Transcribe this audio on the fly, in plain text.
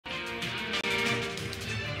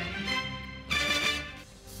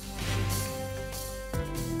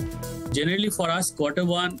Generally for us, quarter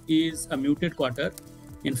one is a muted quarter.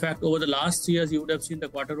 In fact, over the last years, you would have seen the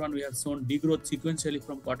quarter one, we have shown degrowth sequentially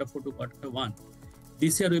from quarter four to quarter one.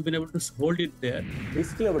 This year, we've been able to hold it there.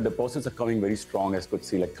 Basically, our deposits are coming very strong, as could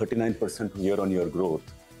see, like 39% year-on-year growth.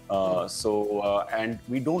 And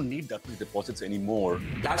we don't need that many deposits anymore.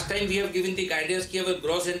 Last time we have given the guidance that our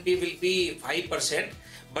gross NP will be 5%,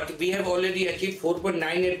 but we have already achieved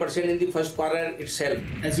 4.98% in the first quarter itself.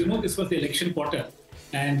 As you know, this was the election quarter,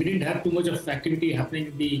 and we didn't have too much of activity happening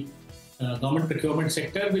in the government procurement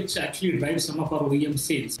sector, which actually drives some of our OEM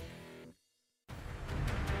sales.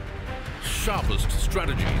 Sharpest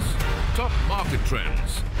strategies, top market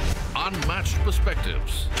trends, unmatched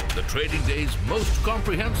perspectives, the trading day's most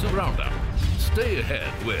comprehensive roundup. Stay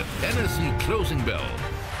ahead with NSE Closing Bell,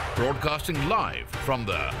 broadcasting live from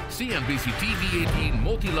the CNBC-TV18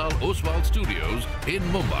 Motilal Oswal studios in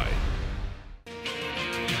Mumbai.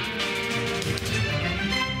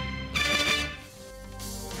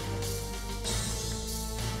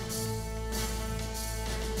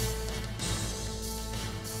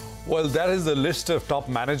 Well, that is the list of top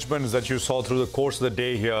managements that you saw through the course of the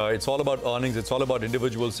day here. It's all about earnings. It's all about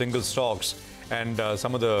individual single stocks and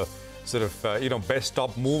some of the sort of, best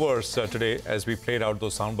top movers today as we played out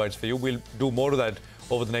those sound bites for you. We'll do more of that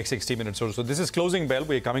over the next 60 minutes or so. This is Closing Bell.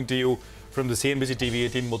 We're coming to you from the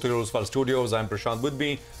CNBC-TV18 Motilal Oswal studios. I'm Prashant with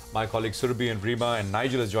me. My colleagues Surabhi and Rima and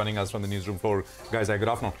Nigel is joining us from the newsroom floor. Guys, good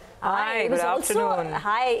afternoon. Hi, good afternoon.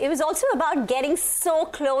 Hi. It was also about getting so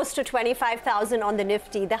close to 25,000 on the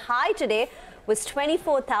Nifty. The high today was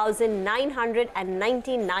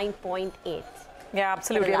 24,999.8. Yeah,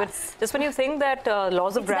 absolutely. But just when you think that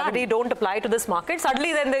laws of gravity don't apply to this market,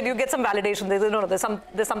 suddenly then you get some validation.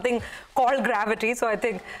 There's something called gravity. So I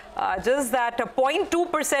think just that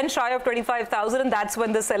 0.2% shy of 25,000, and that's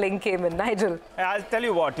when the selling came in. Nigel. I'll tell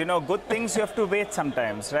you what, good things you have to wait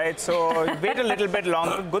sometimes, right? So wait a little bit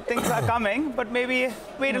longer. Good things are coming, but maybe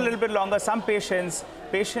wait a little bit longer. Some patience.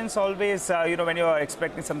 Patience always, when you're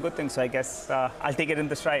expecting some good things. So I guess I'll take it in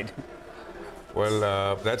the stride.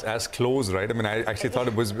 Well, that's as close, right? I mean, I actually thought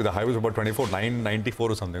it was the high was about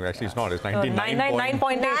 24,994 or something. Actually, it's not. It's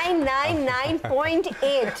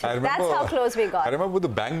 999.8. That's how close we got. I remember with the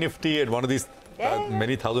Bank Nifty at one of these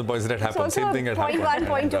many thousand points that had happened. Same thing had happened.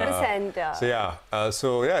 0.1,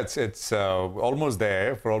 0.2%. It's almost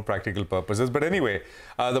there for all practical purposes. But anyway,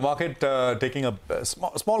 the market taking a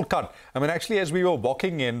small cut. I mean, actually, as we were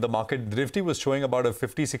walking in, the Nifty was showing about a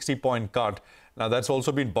 50-60 point cut. Now, that's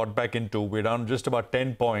also been bought back into. We're down just about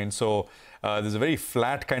 10 points. So there's a very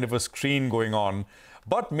flat kind of a screen going on.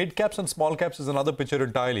 But mid caps and small caps is another picture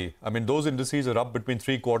entirely. I mean, those indices are up between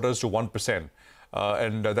 0.75% to 1%.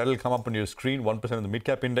 And that'll come up on your screen, 1% in the mid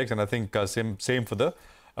cap index. And I think same for the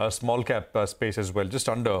small cap space as well, just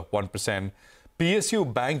under 1%.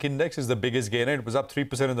 PSU Bank Index is the biggest gainer. It was up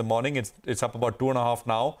 3% in the morning. It's up about 2.5%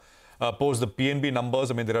 now. Post the PNB numbers,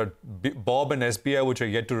 I mean, there are Bob and SBI which are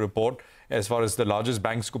yet to report as far as the largest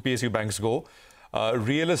banks, PSU banks go.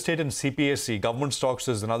 Real estate and CPSC, government stocks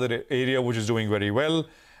is another area which is doing very well.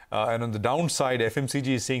 And on the downside, FMCG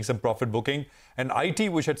is seeing some profit booking. And IT,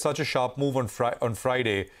 which had such a sharp move on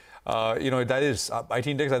Friday, that is, IT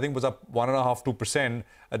index, I think, was up 1.5–2%.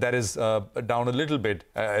 That is down a little bit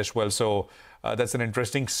as well. So that's an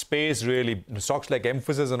interesting space, really. Stocks like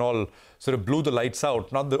Emphasis and all sort of blew the lights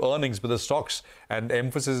out. Not the earnings, but the stocks. And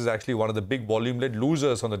Emphasis is actually one of the big volume-led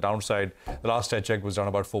losers on the downside. The last I checked was down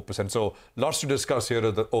about 4%. So lots to discuss here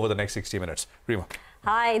over the next 60 minutes. Rima.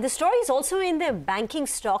 Hi. The story is also in the banking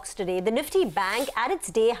stocks today. The Nifty Bank at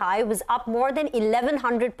its day high was up more than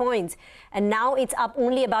 1,100 points. And now it's up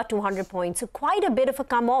only about 200 points. So quite a bit of a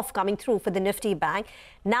come-off coming through for the Nifty Bank.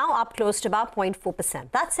 Now up close to about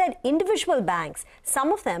 0.4%. That said, individual banks,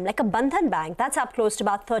 some of them, like a Bandhan Bank, that's up close to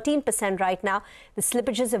about 13% right now. The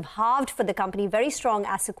slippages have halved for the company. Very strong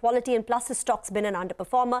asset quality, and plus the stock's been an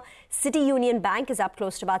underperformer. City Union Bank is up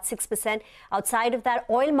close to about 6%. Outside of that,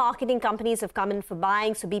 oil marketing companies have come in for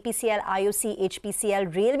buying. So BPCL, IOC,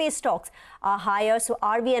 HPCL, railway stocks are higher. So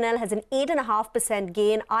RVNL has an 8.5%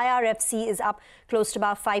 gain. IRFC is up close to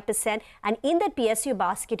about 5%. And in that PSU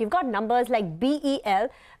basket, you've got numbers like BEL,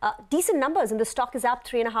 decent numbers, and the stock is up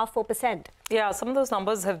 3.5–4%. Yeah, some of those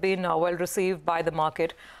numbers have been well received by the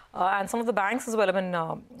market. And some of the banks as well. I mean,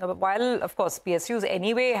 while, of course, PSUs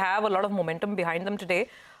anyway have a lot of momentum behind them today,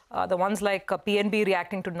 the ones like PNB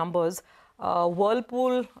reacting to numbers,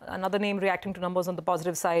 Whirlpool, another name reacting to numbers on the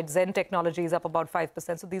positive side, Zen Technologies up about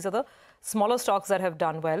 5%. So these are the smaller stocks that have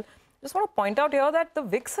done well. Just want to point out here that the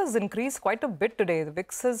VIX has increased quite a bit today. The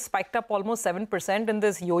VIX has spiked up almost 7% in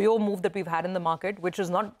this yo-yo move that we've had in the market, which is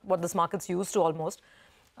not what this market's used to almost.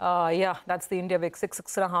 Yeah, that's the India VIX,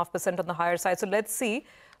 6.5% on the higher side. So let's see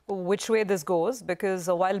which way this goes, because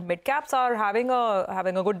while mid-caps are having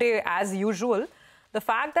a good day as usual, the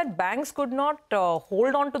fact that banks could not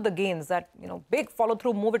hold on to the gains, that big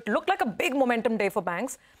follow-through move, it looked like a big momentum day for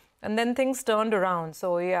banks, and then things turned around.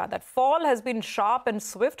 So yeah, that fall has been sharp and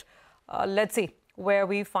swift. Let's see where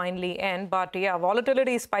we finally end. But yeah,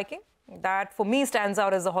 volatility is spiking. That for me stands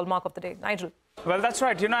out as the hallmark of the day. Nigel. Well, that's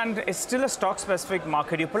right, and it's still a stock-specific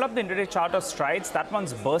market. You pull up the intraday chart of Strides, that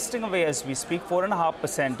one's bursting away as we speak,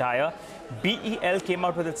 4.5% higher. BEL came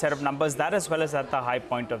out with its set of numbers, that as well as at the high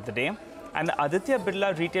point of the day. And the Aditya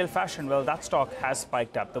Birla Retail Fashion, well, that stock has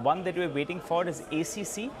spiked up. The one that we're waiting for is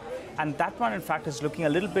ACC, and that one, in fact, is looking a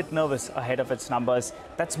little bit nervous ahead of its numbers.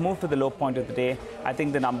 That's moved to the low point of the day. I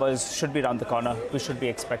think the numbers should be around the corner. We should be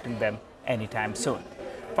expecting them anytime soon.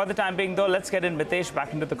 For the time being, though, let's get in Mitesh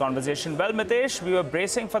back into the conversation. Well, Mitesh, we were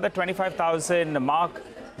bracing for the 25,000 mark,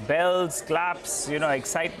 bells, claps,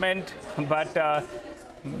 excitement, but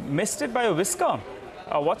missed it by a whisker.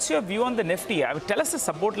 What's your view on the Nifty? Tell us the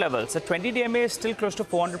support levels. The 20-day MA is still close to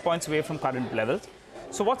 400 points away from current levels.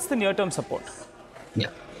 So what's the near-term support?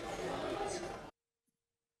 Yeah.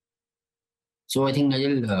 So I think,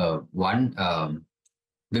 Nigel,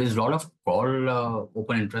 there is a lot of call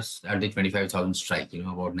open interest at the 25,000 strike.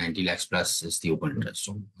 About 90 lakhs plus is the open interest.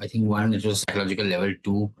 So I think one, it was psychological level.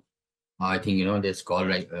 Two, I think there's call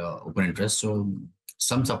open interest. So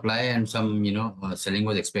some supply and some selling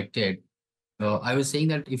was expected. I was saying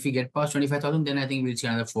that if we get past 25,000, then I think we'll see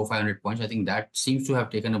another 400-500 points. I think that seems to have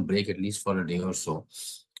taken a break at least for a day or so.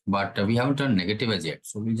 But we haven't turned negative as yet.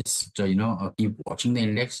 So we'll just, keep watching the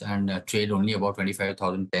index and trade only about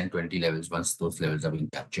 25,000, 10, 20 levels once those levels are being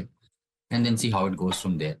captured. And then see how it goes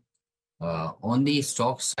from there. On the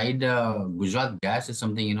stock side, Gujarat Gas is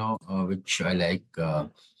something, which I like.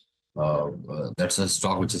 That's a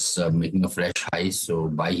stock which is making a fresh high. So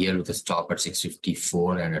buy here with a stop at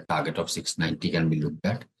 654 and a target of 690 can be looked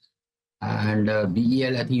at. And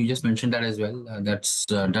BEL, I think you just mentioned that as well. That's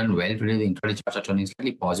done well today. The intraday charts are turning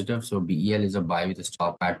slightly positive. So BEL is a buy with a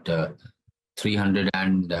stop at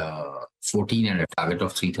 314 and a target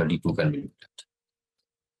of 332 can be looked at.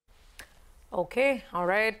 Okay, all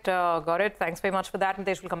right, got it. Thanks very much for that.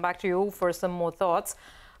 Nitesh, we'll come back to you for some more thoughts.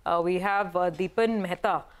 We have Deepan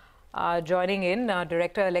Mehta joining in,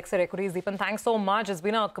 Director Elixir Equities. Deepan, thanks so much. It's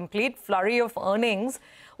been a complete flurry of earnings.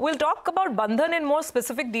 We'll talk about Bandhan in more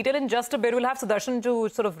specific detail in just a bit. We'll have Sudarshan to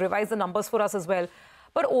sort of revise the numbers for us as well.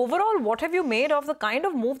 But overall, what have you made of the kind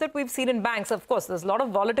of move that we've seen in banks? Of course, there's a lot of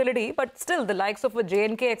volatility, but still the likes of a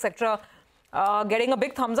J&K, etc., getting a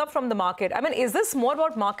big thumbs up from the market. I mean, is this more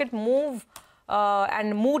about market move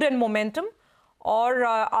and mood and momentum? Or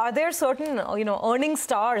are there certain, earning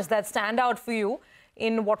stars that stand out for you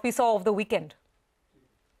in what we saw over the weekend?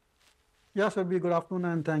 Yes, Abhi, good afternoon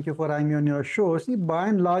and thank you for having me on your show. See, by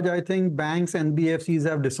and large, I think banks and NBFCs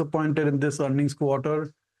have disappointed in this earnings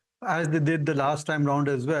quarter, as they did the last time round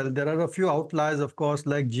as well. There are a few outliers, of course,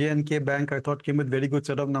 like J&K Bank, I thought came with very good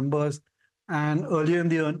set of numbers. And earlier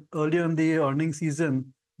in the earnings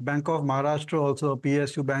season, Bank of Maharashtra, also a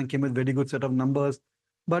PSU bank, came with very good set of numbers.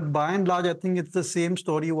 But by and large, I think it's the same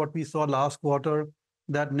story what we saw last quarter,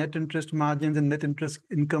 that net interest margins and net interest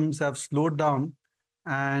incomes have slowed down.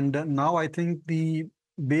 And now I think the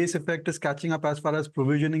base effect is catching up as far as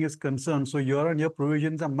provisioning is concerned. So year-on-year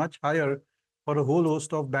provisions are much higher for a whole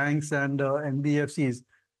host of banks and NBFCs,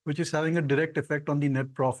 which is having a direct effect on the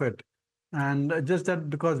net profit. And just that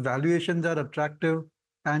because valuations are attractive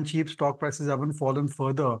and cheap stock prices haven't fallen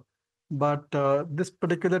further. But this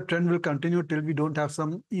particular trend will continue till we don't have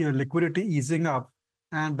some liquidity easing up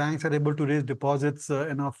and banks are able to raise deposits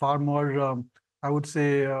in a far more, I would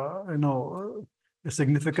say, a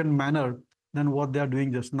significant manner than what they are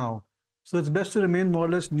doing just now. So it's best to remain more or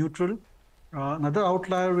less neutral. Another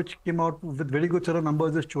outlier which came out with very good set of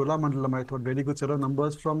numbers is Cholamandalam. I thought very good set of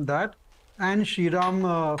numbers from that, and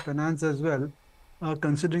Shriram Finance as well.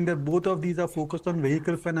 Considering that both of these are focused on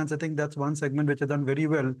vehicle finance, I think that's one segment which has done very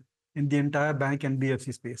well in the entire bank and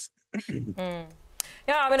BFC space.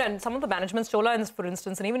 Yeah, I mean, and some of the managements, Chola, for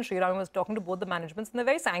instance, and even Shriram was talking to both the managements, and they're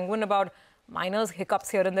very sanguine about minor hiccups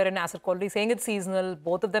here and there in asset quality, saying it's seasonal,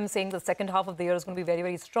 both of them saying the second half of the year is going to be very,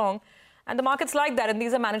 very strong. And the market's like that, and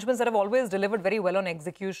these are managements that have always delivered very well on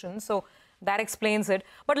execution. So that explains it.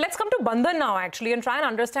 But let's come to Bandhan now, actually, and try and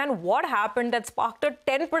understand what happened that sparked a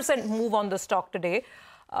 10% move on the stock today.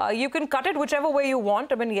 You can cut it whichever way you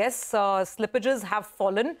want. I mean, yes, slippages have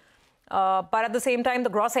fallen. But at the same time, the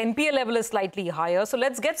gross NPA level is slightly higher. So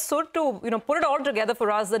let's get Sud to put it all together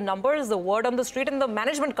for us, the numbers, the word on the street, and the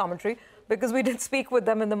management commentary, because we did speak with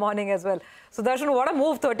them in the morning as well. So Darshan, what a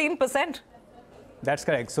move, 13%. That's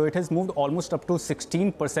correct. So it has moved almost up to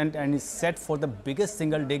 16% and is set for the biggest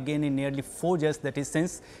single day gain in nearly 4 years, that is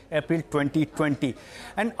since April 2020.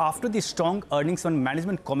 And after the strong earnings on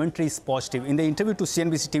management commentary is positive. In the interview to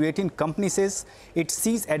CNBC-TV18, company says it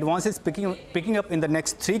sees advances picking up in the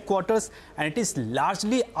next 3 quarters, and it is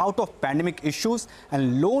largely out of pandemic issues,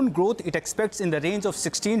 and loan growth it expects in the range of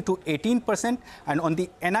 16 to 18%. And on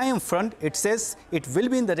the NIM front, it says it will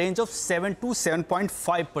be in the range of 7 to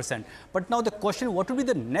 7.5%. But now the question, what will be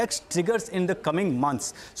the next triggers in the coming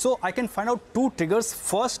months? So I can find out 2 triggers.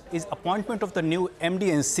 First is appointment of the new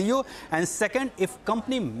MD and CEO, and second, if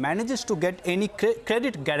company manages to get any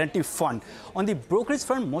credit guarantee fund. On the brokerage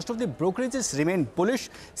front, most of the brokerages remain bullish.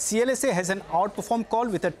 CLSA has an outperform call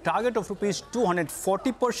with a target of rupees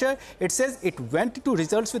 240 per share. It says it went into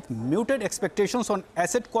results with muted expectations on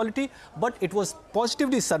asset quality, but it was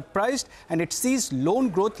positively surprised, and it sees loan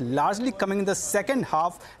growth largely coming in the second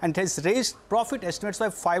half, and has raised profit estimates by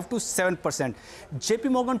 5 to 7%. JP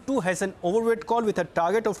Morgan too has an overweight call with a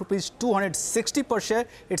target of rupees 260 per share.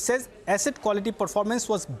 It says asset quality performance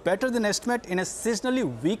was better than estimate in a seasonally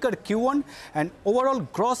weaker Q1, and overall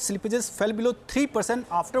gross slippages fell below 3%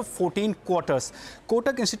 after 14 quarters.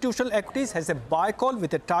 Kotak Institutional Equities has a buy call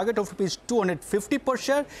with a target of rupees 250 per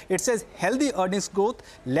share. It says healthy earnings growth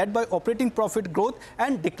led by operating profit growth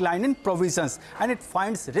and decline in provisions, and it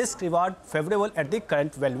finds risk reward favorable at the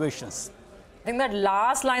current valuations. I think that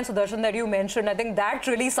last line, Sudarshan, that you mentioned, I think that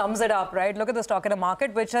really sums it up, right? Look at the stock in a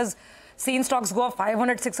market which has seen stocks go up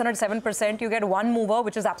 500, 600, 7%. You get one mover,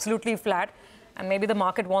 which is absolutely flat, and maybe the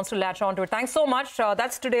market wants to latch onto it. Thanks so much.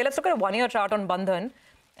 That's today. Let's look at a one-year chart on Bandhan,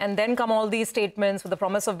 and then come all these statements with the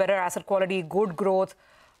promise of better asset quality, good growth,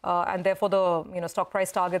 and therefore the stock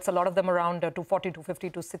price targets, a lot of them around 240, 250,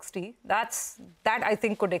 260. That I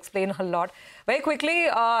think could explain a lot. Very quickly,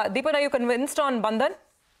 Deepan, are you convinced on Bandhan?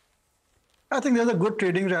 I think there's a good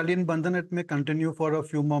trading rally in Bandhan. It may continue for a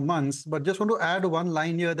few more months, but just want to add one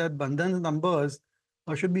line here that Bandhan's numbers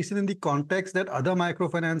should be seen in the context that other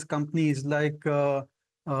microfinance companies like, the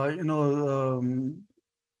other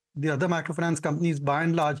microfinance companies by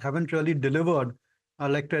and large haven't really delivered,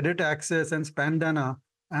 like Credit Access and Spandana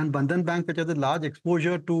and Bandhan Bank, which has a large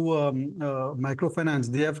exposure to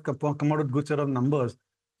microfinance. They have come out with good set of numbers.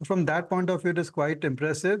 From that point of view, it is quite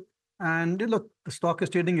impressive. And look, the stock is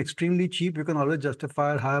trading extremely cheap. You can always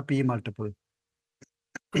justify a higher PE multiple.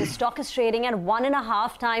 The stock is trading at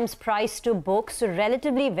 1.5 times price to book, so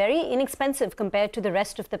relatively very inexpensive compared to the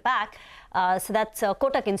rest of the pack. So that's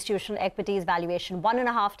Kotak Institutional Equities valuation,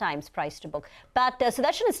 1.5 times price to book. But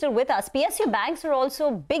Sudarshan is still with us. PSU banks are also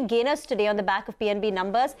big gainers today on the back of PNB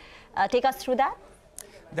numbers. Take us through that.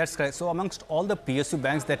 That's correct. So amongst all the PSU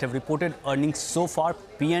banks that have reported earnings so far,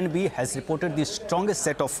 PNB has reported the strongest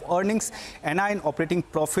set of earnings. NI and operating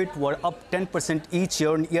profit were up 10% each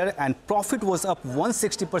year-on-year, and profit was up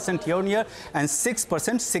 160% year-on-year and 6%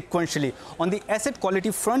 sequentially. On the asset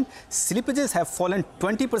quality front, slippages have fallen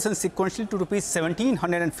 20% sequentially to rupees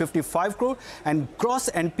 1,755 crore, and gross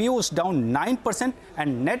NPA was down 9%,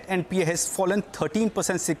 and net NPA has fallen 13%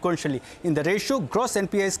 sequentially. In the ratio, gross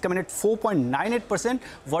NPA is coming at 4.98%.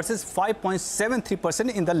 versus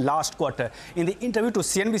 5.73% in the last quarter. In the interview to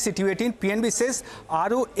CNBC-TV18, PNB says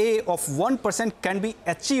ROA of 1% can be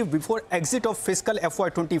achieved before exit of fiscal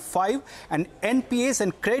FY25, and NPAs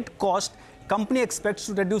and credit cost company expects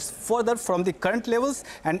to reduce further from the current levels,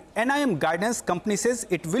 and NIM guidance company says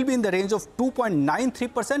it will be in the range of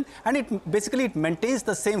 2.93%, and it maintains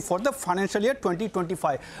the same for the financial year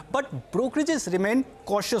 2025. But brokerages remain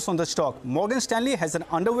cautious on the stock. Morgan Stanley has an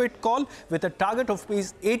underweight call with a target of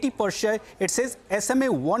rupees 80 per share. It says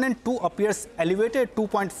SMA 1 and 2 appears elevated at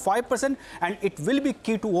 2.5%, and it will be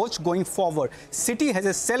key to watch going forward. Citi has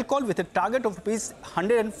a sell call with a target of rupees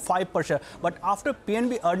 105 per share. But after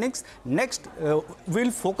PNB earnings, next we'll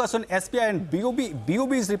focus on SBI and BOB.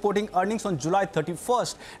 BOB is reporting earnings on July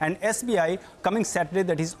 31st, and SBI coming Saturday,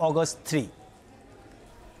 that is August 3.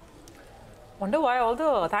 Wonder why all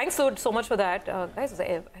the... Thanks so much for that. Guys,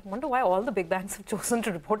 I wonder why all the big banks have chosen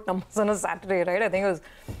to report numbers on a Saturday, right? I think it was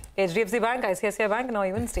HDFC Bank, ICICI Bank, now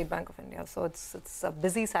even State Bank of India. So it's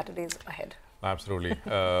busy Saturdays ahead. Absolutely.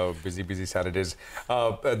 Busy Saturdays.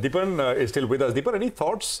 Deepan is still with us. Deepan, any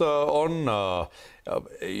thoughts on,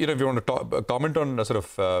 if you want to comment on,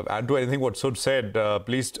 add to anything what Sud said,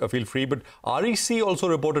 please feel free. But REC also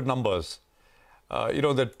reported numbers.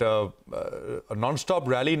 That a non-stop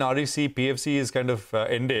rally in REC, PFC is kind of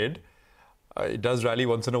ended. It does rally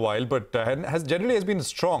once in a while, but generally has been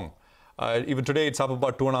strong. Even today, it's up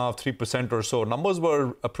about 2.5%, 3% or so. Numbers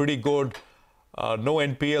were pretty good. No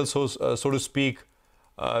NPL, so to speak,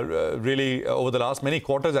 really over the last many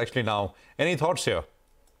quarters actually now. Any thoughts here?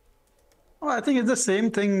 Well, I think it's the same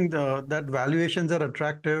thing that valuations are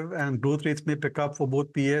attractive and growth rates may pick up for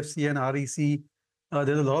both PFC and REC.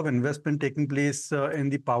 There's a lot of investment taking place in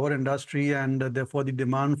the power industry, and therefore the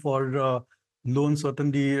demand for loans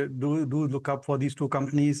certainly do look up for these two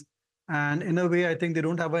companies. And in a way, I think they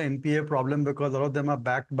don't have an NPA problem because a lot of them are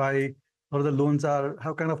backed by, a lot of the loans have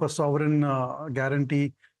kind of a sovereign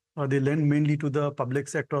guarantee. They lend mainly to the public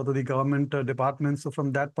sector or to the government departments. So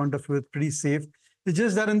from that point of view, it's pretty safe. It's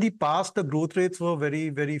just that in the past, the growth rates were very,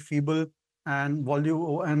 very feeble and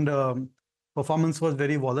volume and performance was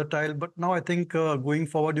very volatile. But now I think going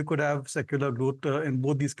forward, you could have secular growth in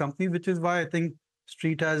both these companies, which is why I think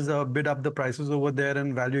Street has bid up the prices over there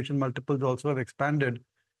and valuation multiples also have expanded.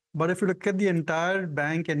 But if you look at the entire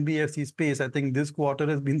bank NBFC space, I think this quarter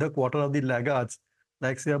has been the quarter of the laggards.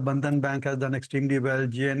 Like say a Bandhan Bank has done extremely well,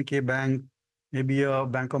 J&K Bank, maybe a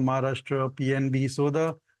Bank of Maharashtra, PNB. So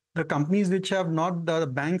the companies which have not, the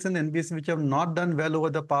banks and NBFC which have not done well over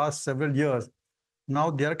the past several years, now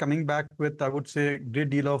they are coming back with, I would say, a great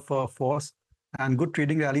deal of force and good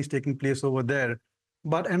trading rallies taking place over there.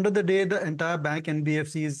 But end of the day, the entire bank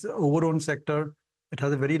NBFC's overowned sector, it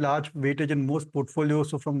has a very large weightage in most portfolios.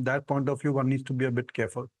 So from that point of view, one needs to be a bit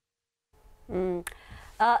careful.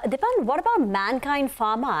 Dipan, what about Mankind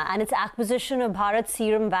Pharma and its acquisition of Bharat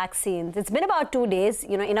Serum Vaccines? It's been about 2 days,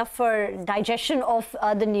 enough for digestion of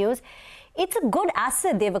the news. It's a good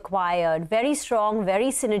asset they've acquired, very strong,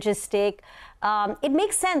 very synergistic. It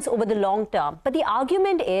makes sense over the long term. But the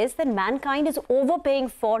argument is that Mankind is overpaying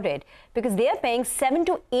for it because they are paying 7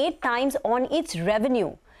 to 8 times on its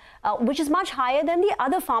revenue, which is much higher than the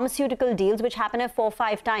other pharmaceutical deals, which happen at 4 or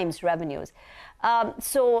 5 times revenues.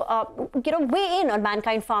 Weigh in on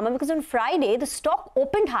Mankind Pharma because on Friday, the stock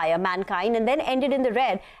opened higher, Mankind, and then ended in the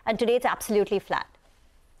red. And today it's absolutely flat.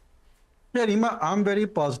 Yeah, Rima, I'm very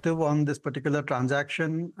positive on this particular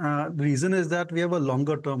transaction. The reason is that we have a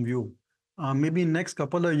longer term view. Maybe next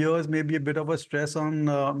couple of years, maybe a bit of a stress on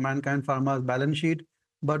Mankind Pharma's balance sheet.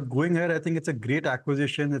 But going ahead, I think it's a great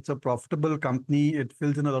acquisition. It's a profitable company. It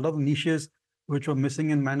fills in a lot of niches which were missing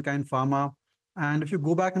in Mankind Pharma. And if you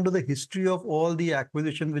go back into the history of all the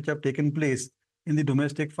acquisitions which have taken place in the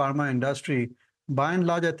domestic pharma industry, by and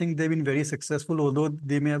large, I think they've been very successful, although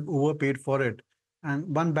they may have overpaid for it. And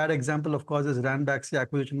one bad example, of course, is Ranbaxy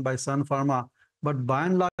acquisition by Sun Pharma. But by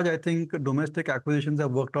and large, I think domestic acquisitions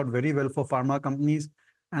have worked out very well for pharma companies.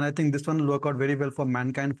 And I think this one will work out very well for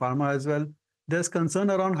Mankind Pharma as well. There's concern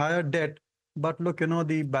around higher debt. But look,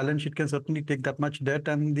 the balance sheet can certainly take that much debt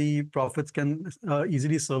and the profits can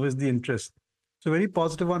easily service the interest. So very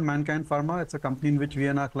positive on Mankind Pharma. It's a company in which we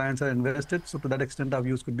and our clients are invested. So to that extent, our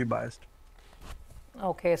views could be biased.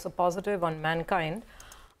 Okay, so positive on Mankind.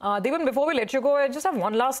 Devan, before we let you go, I just have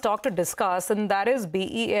one last stock to discuss, and that is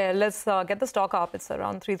BEL. Let's get the stock up. It's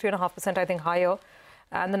around 3.5%, I think, higher.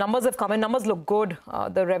 And the numbers have come in. Numbers look good.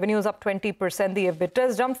 The revenue is up 20%. The EBITDA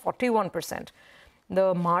has jumped 41%.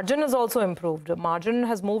 The margin has also improved. The margin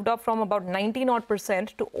has moved up from about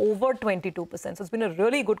 19% to over 22%. So it's been a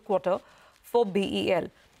really good quarter for BEL.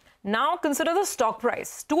 Now consider the stock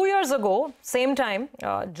price. 2 years ago, same time,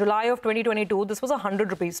 July of 2022, this was a 100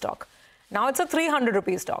 rupee stock. Now it's a 300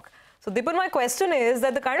 rupee stock. So Dipan, my question is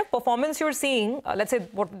that the kind of performance you're seeing, let's say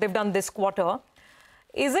what they've done this quarter,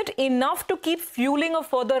 is it enough to keep fueling a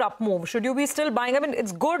further up move? Should you be still buying? I mean,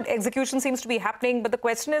 it's good. Execution seems to be happening. But the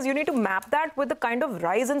question is, you need to map that with the kind of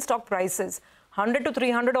rise in stock prices, 100 to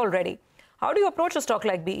 300 already. How do you approach a stock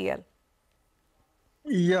like BEL?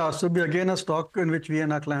 Yeah, so we again a stock in which we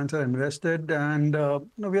and our clients are invested. And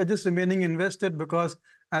we are just remaining invested because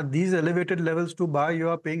at these elevated levels to buy, you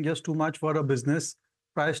are paying just too much for a business.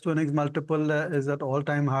 Price to earnings multiple is at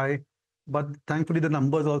all-time high. But thankfully, the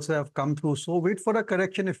numbers also have come through. So wait for a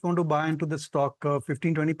correction if you want to buy into the stock,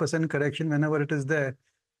 15-20% correction whenever it is there.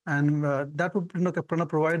 And that would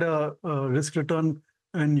provide a risk return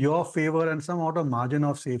in your favor and some amount of margin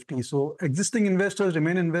of safety. So existing investors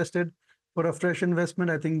remain invested. For a fresh investment,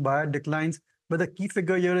 I think buyer declines. But the key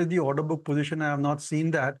figure here is the order book position. I have not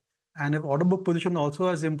seen that. And if order book position also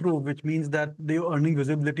has improved, which means that the earning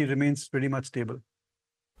visibility remains pretty much stable.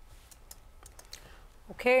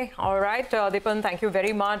 Okay. All right. Dipan, thank you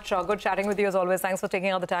very much. Good chatting with you as always. Thanks for taking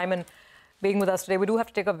out the time and being with us today. We do have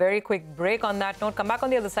to take a very quick break on that note. Come back on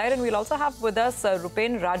the other side and we'll also have with us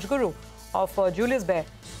Rupen Rajguru of Julius Baer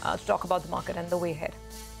to talk about the market and the way ahead.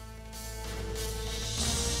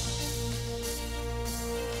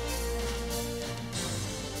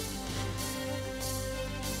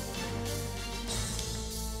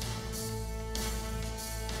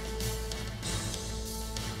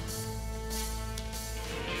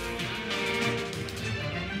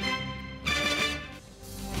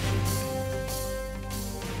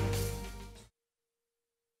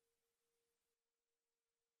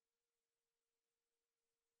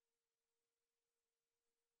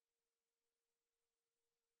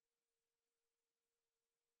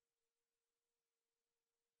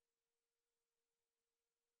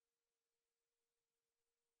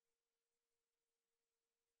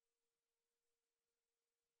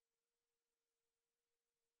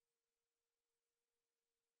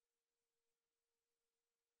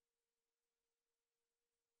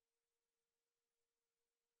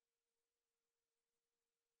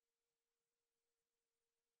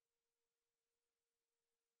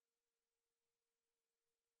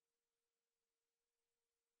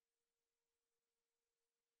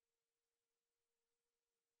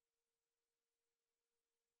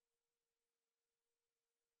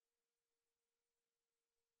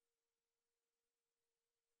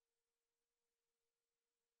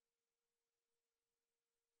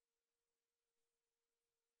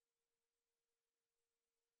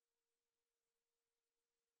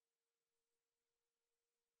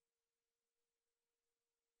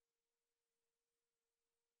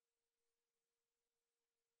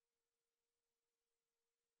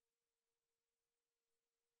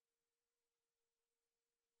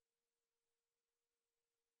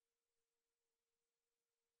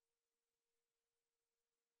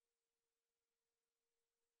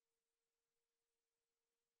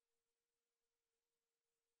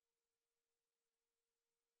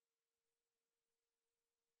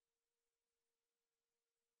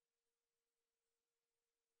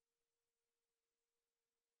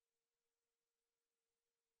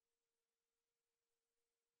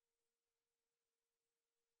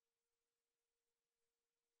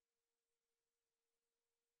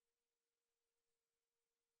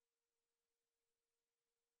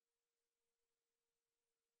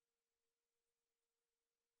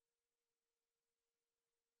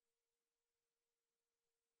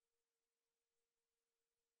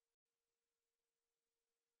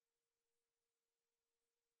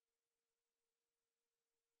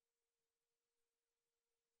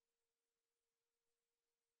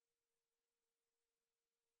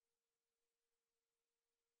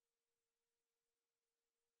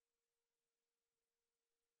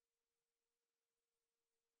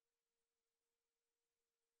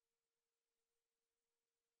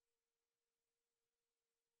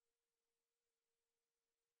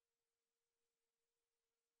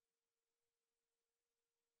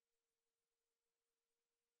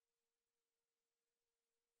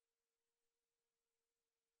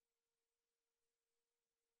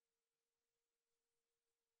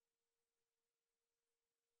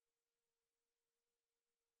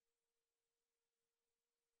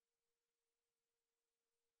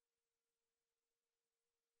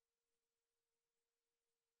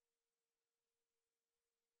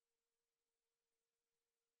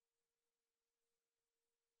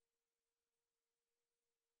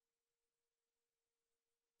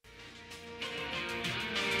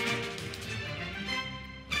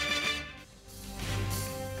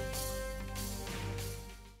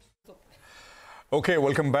 Okay,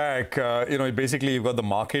 welcome back. Basically you've got the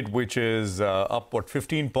market which is up,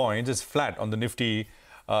 15 points. It's flat on the Nifty.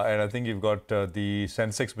 And I think you've got the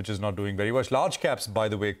sensex, which is not doing very much. Large caps, by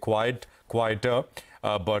the way, quieter,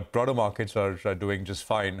 but broader markets are doing just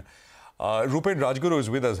fine. Rupen Rajguru is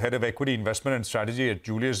with us, Head of Equity Investment and Strategy at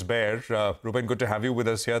Julius Baer. Rupen, good to have you with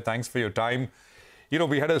us here. Thanks for your time.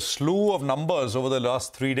 We had a slew of numbers over the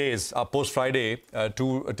last 3 days, post-Friday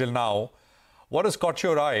till now. What has caught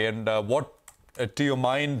your eye, and what, to your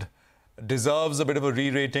mind, deserves a bit of a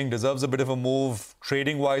re-rating, deserves a bit of a move,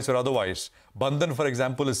 trading-wise or otherwise? Bandhan, for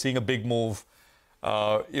example, is seeing a big move.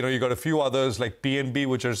 You got a few others like PNB,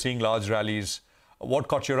 which are seeing large rallies. What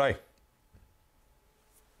caught your eye?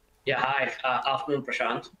 Yeah, hi. Afternoon,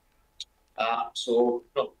 Prashant.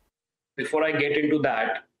 Before I get into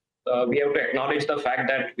that, we have to acknowledge the fact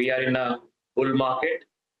that we are in a bull market.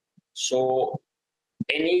 So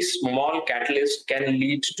any small catalyst can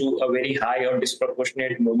lead to a very high or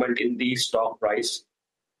disproportionate movement in the stock price.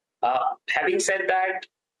 Having said that,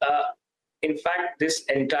 in fact, this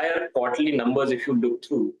entire quarterly numbers, if you look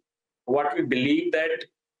through, what we believe that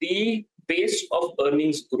the pace of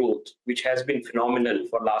earnings growth, which has been phenomenal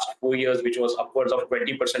for last 4 years, which was upwards of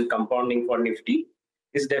 20% compounding for Nifty,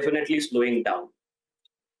 is definitely slowing down.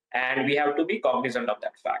 And we have to be cognizant of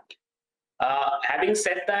that fact. Having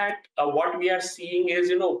said that, what we are seeing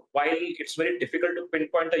is, while it's very difficult to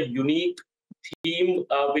pinpoint a unique theme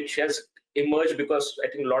which has emerged, because I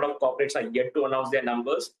think a lot of corporates are yet to announce their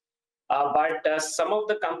numbers. But some of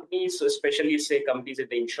the companies, especially say companies in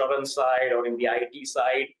the insurance side or in the IT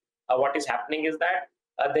side, what is happening is that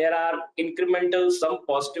there are incremental, some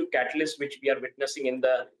positive catalysts which we are witnessing in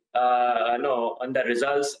the on the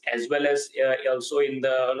results, as well as also in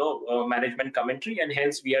the management commentary, and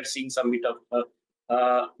hence we are seeing some bit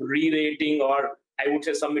of re-rating, or I would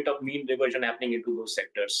say some bit of mean reversion happening into those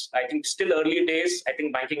sectors. I think still early days. I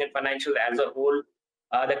think banking and financial as a whole,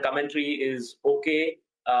 the commentary is okay.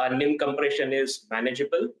 NIM compression is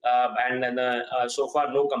manageable, and so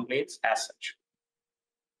far no complaints as such.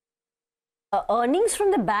 Earnings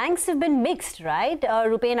from the banks have been mixed, right?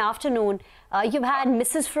 Rupen, afternoon. You've had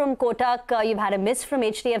misses from Kotak, you've had a miss from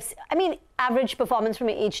HDFC. I mean, average performance from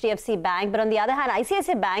HDFC Bank. But on the other hand,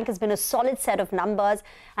 ICICI Bank has been a solid set of numbers.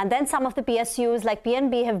 And then some of the PSUs like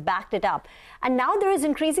PNB have backed it up. And now there is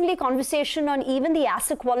increasingly conversation on even the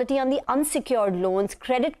asset quality on the unsecured loans.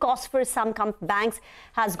 Credit costs for some banks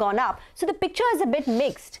has gone up. So the picture is a bit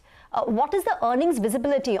mixed. What is the earnings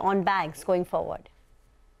visibility on banks going forward?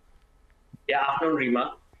 Yeah, afternoon,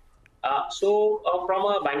 Rima. From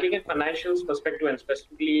a banking and financials perspective, and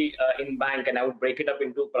specifically in bank, and I would break it up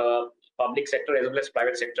into public sector as well as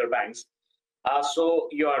private sector banks. So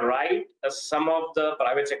you are right. Some of the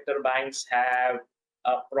private sector banks have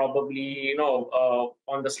probably,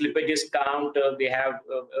 on the slippages count, they have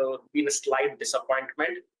been a slight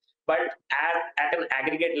disappointment. But at an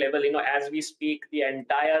aggregate level, as we speak, the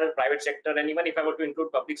entire private sector, and even if I were to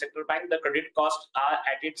include public sector bank, the credit costs are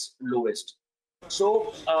at its lowest.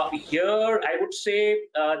 So here, I would say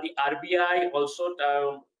the RBI also,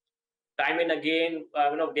 time and again,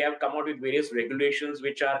 they have come out with various regulations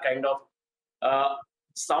which are kind of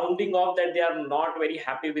sounding off that they are not very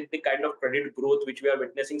happy with the kind of credit growth which we are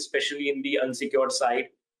witnessing, especially in the unsecured side.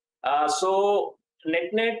 So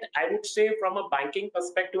net, I would say from a banking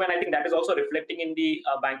perspective, and I think that is also reflecting in the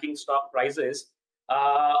banking stock prices,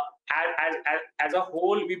 as a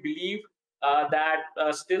whole, we believe that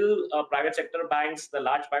still private sector banks, the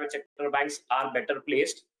large private sector banks are better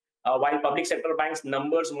placed, while public sector banks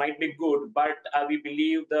numbers might be good, but we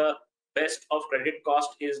believe the best of credit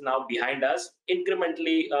cost is now behind us.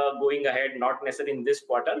 Incrementally going ahead, not necessarily in this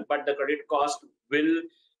quarter, but the credit cost will,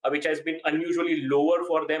 which has been unusually lower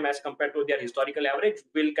for them as compared to their historical average,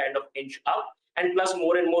 will kind of inch up. And plus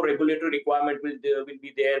more and more regulatory requirement will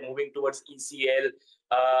be there moving towards ECL.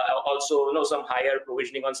 Also, some higher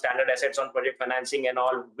provisioning on standard assets on project financing and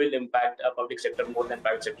all will impact public sector more than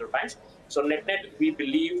private sector banks. So net, we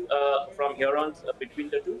believe from here on between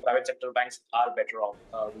the two, private sector banks are better off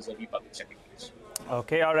vis-a-vis public sector banks.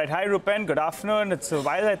 Okay, all right. Hi, Rupen. Good afternoon. It's a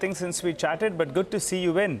while, I think, since we chatted, but good to see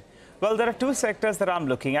you in. Well, there are two sectors that I'm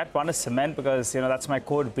looking at. One is cement, because that's my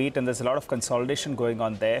core beat and there's a lot of consolidation going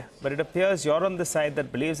on there. But it appears you're on the side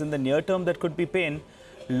that believes in the near term that could be pain.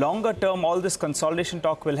 Longer term, all this consolidation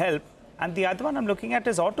talk will help. And the other one I'm looking at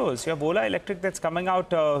is autos. You have Ola Electric that's coming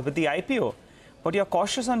out with the IPO. But you're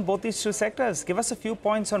cautious on both these two sectors. Give us a few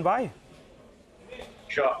points on why.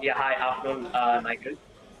 Sure. Yeah, hi, afternoon, Nigel.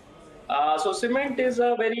 So cement is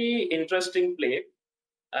a very interesting play.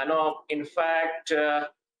 In fact,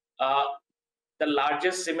 the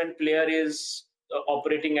largest cement player is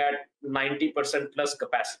operating at 90% plus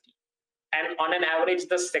capacity. And on an average,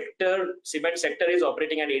 the cement sector is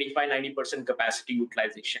operating at 85-90% capacity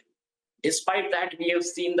utilization. Despite that, we have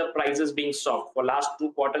seen the prices being soft. For last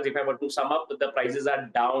 2 quarters, if I were to sum up, the prices are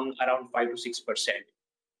down around 5 to 6%.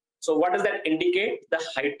 So what does that indicate? The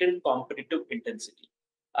heightened competitive intensity.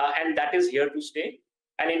 And that is here to stay.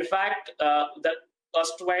 And in fact, the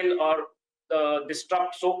erstwhile or the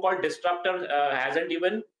so-called disruptor hasn't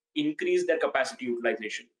even increased their capacity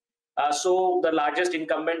utilization. So the largest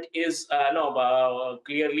incumbent is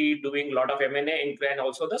clearly doing a lot of M&A and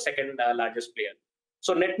also the second largest player.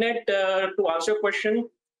 So net-net, to answer your question,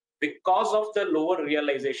 because of the lower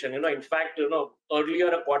realization, in fact, earlier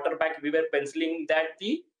a quarter back, we were penciling that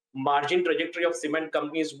the margin trajectory of cement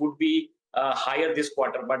companies would be higher this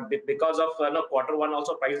quarter. But because of quarter one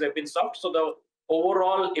also prices have been soft, so the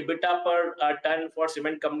overall EBITDA per ton for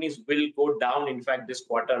cement companies will go down. In fact, this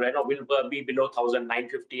quarter, will be below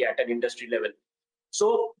 1,950 at an industry level.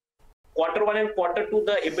 So quarter one and quarter two,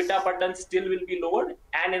 the EBITDA per ton still will be lower,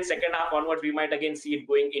 and in second half onwards, we might again see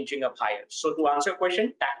it inching up higher. So to answer your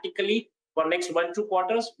question, tactically, for next 1-2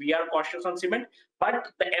 quarters, we are cautious on cement,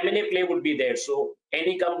 but the M&A play would be there. So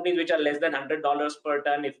any companies which are less than $100 per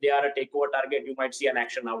ton, if they are a takeover target, you might see an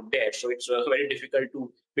action out there. So it's very difficult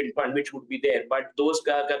to pinpoint which would be there. But those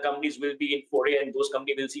companies will be in foray, and those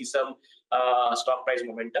companies will see some stock price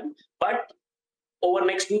momentum. But over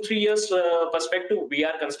next 2-3 years perspective, we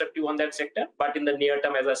are constructive on that sector. But in the near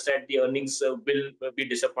term, as I said, the earnings will be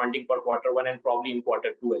disappointing for quarter one and probably in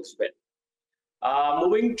quarter two as well.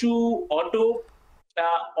 Moving to auto,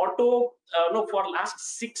 for last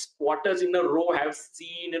 6 quarters in a row have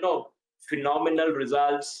seen phenomenal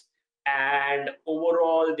results, and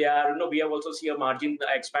overall they are we have also seen a margin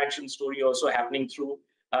expansion story also happening through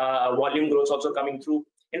volume growth also coming through.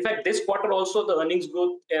 In fact, this quarter also the earnings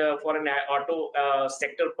growth for an auto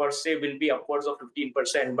sector per se will be upwards of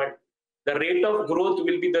 15%, but the rate of growth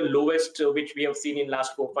will be the lowest which we have seen in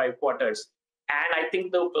last 4-5 quarters. And I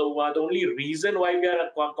think the only reason why we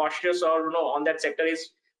are cautious or on that sector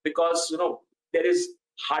is because there is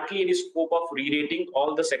hardly any scope of re-rating.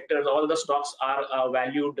 All the sectors, all the stocks are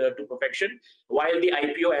valued to perfection. While the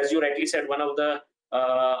IPO, as you rightly said, one of the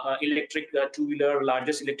electric two-wheeler,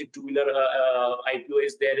 largest electric two-wheeler IPO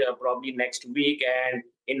is there probably next week, and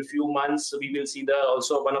in few months we will see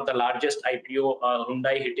also one of the largest IPO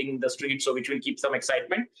Hyundai hitting the street, so which will keep some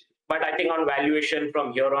excitement. But I think on valuation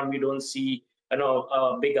from here on we don't see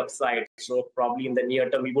a big upside. So probably in the near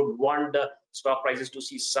term we would want the stock prices to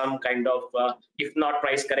see some kind of, if not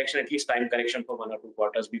price correction, at least time correction for 1 or 2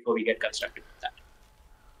 quarters before we get constructive with that.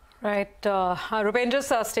 Right. Rupen,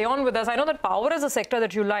 just stay on with us. I know that power is a sector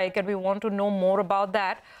that you like, and we want to know more about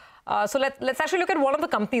that. So let's actually look at one of the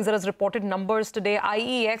companies that has reported numbers today,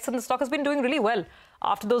 IEX, and the stock has been doing really well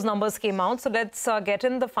after those numbers came out. So let's get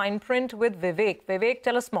in the fine print with Vivek. Vivek,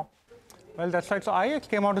 tell us more. Well, that's right. So IEX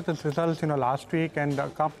came out with its results, last week, and the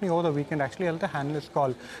company over the weekend actually held the analyst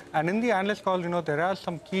call. And in the analyst call, there are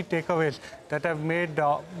some key takeaways that have made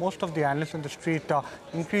most of the analysts in the street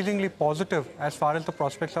increasingly positive as far as the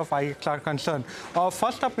prospects of IEX are concerned.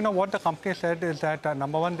 First up, what the company said is that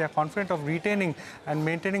number one, they are confident of retaining and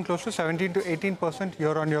maintaining close to 17 to 18%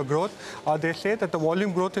 year-on-year growth. They say that the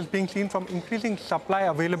volume growth is being seen from increasing supply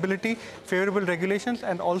availability, favorable regulations,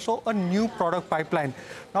 and also a new product pipeline.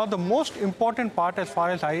 Now, the most important part as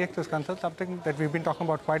far as IEX is concerned, something that we've been talking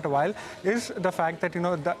about quite a while, is the fact that,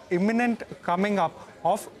 the imminent coming up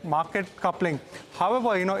of market coupling.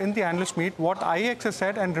 However, in the analyst meet, what IEX has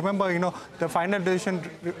said, and remember, the final decision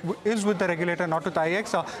is with the regulator, not with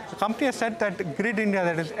IEX. The company has said that Grid India,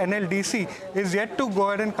 that is NLDC, is yet to go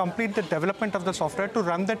ahead and complete the development of the software to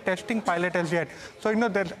run the testing pilot as yet. So,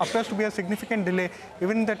 there appears to be a significant delay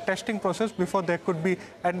even in the testing process before there could be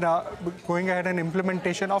going ahead and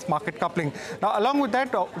implementation of market coupling. Now, along with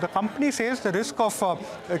that, the company says the risk of,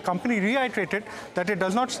 the company reiterated that it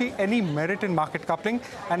does not see any merit in market coupling.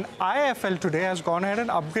 And IIFL today has gone ahead and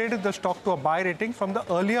upgraded the stock to a buy rating from the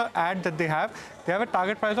earlier ad that they have. They have a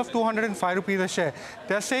target price of 205 rupees a share.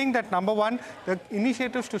 They're saying that, number one, the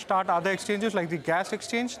initiatives to start other exchanges like the gas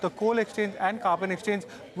exchange, the coal exchange, and carbon exchange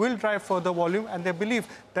will drive further volume. And they believe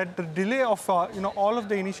that the delay of all of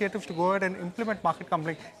the initiatives to go ahead and implement market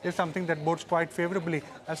coupling is something that bodes quite favorably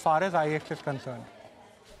as far as IEX is concerned.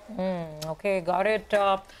 Okay, got it.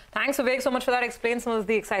 Thanks, Vivek, so much for that. Explains some of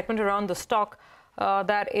the excitement around the stock.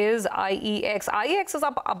 That is IEX. IEX is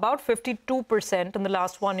up about 52% in the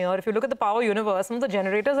last 1 year. If you look at the power universe, some of the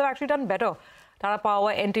generators have actually done better. Tata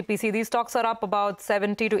Power, NTPC, these stocks are up about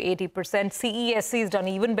 70 to 80%. CESC has done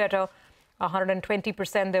even better,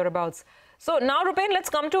 120% thereabouts. So now, Rupen, let's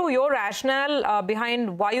come to your rationale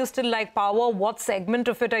behind why you still like power. What segment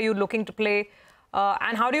of it are you looking to play?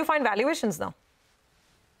 And how do you find valuations now?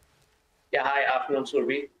 Yeah, hi, afternoon,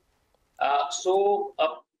 Surbi.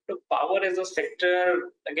 The power as a sector,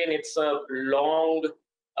 again, it's a long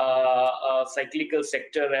cyclical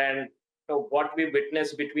sector, and what we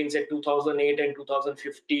witnessed between, say, 2008 and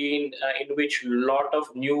 2015, in which a lot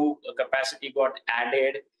of new capacity got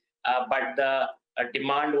added, but the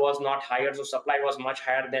demand was not higher, so supply was much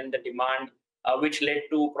higher than the demand, which led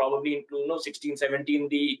to probably into 16, 17,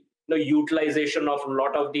 the utilization of a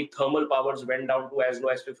lot of the thermal powers went down to as low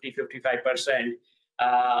as 50-55%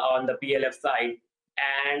 on the PLF side,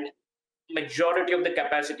 and majority of the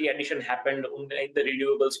capacity addition happened in the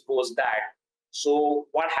renewables post that. So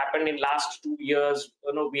what happened in last 2 years,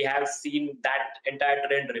 we have seen that entire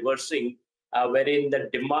trend reversing, wherein the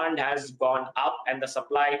demand has gone up and the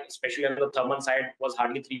supply, especially on the thermal side, was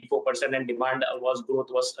hardly 3-4%, and demand growth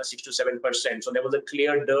was 6-7%. So there was a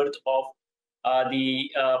clear dearth of the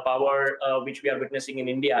power which we are witnessing in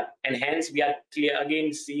India, and hence we are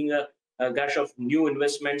again seeing a gush of new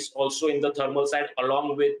investments also in the thermal side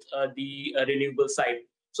along with the renewable side.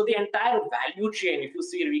 So the entire value chain, if you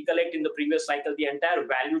see, recollect in the previous cycle, the entire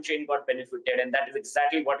value chain got benefited, and that is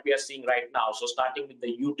exactly what we are seeing right now. So starting with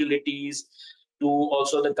the utilities to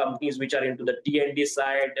also the companies which are into the T&D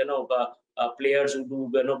side, players who do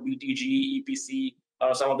BTG, EPC,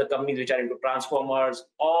 or some of the companies which are into transformers,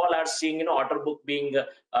 all are seeing order book being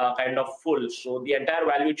kind of full. So the entire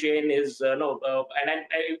value chain is and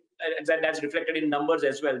that's reflected in numbers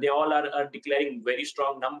as well. They all are declaring very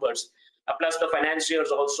strong numbers. Plus the financiers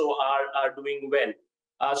also are doing well.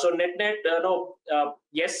 So net,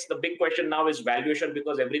 yes, the big question now is valuation,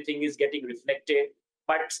 because everything is getting reflected.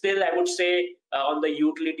 But still, I would say on the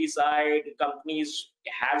utility side, companies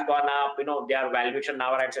have gone up. Their valuation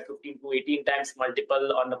now are at 15 to 18 times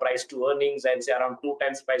multiple on the price to earnings, and say around 2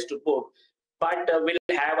 times price to book. But will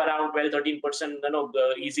have around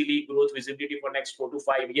 12-13% easily growth visibility for next 4 to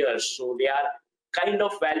 5 years. So they are kind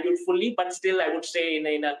of valued fully, but still, I would say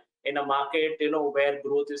in a market where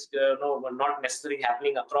growth is not necessarily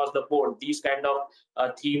happening across the board, these kind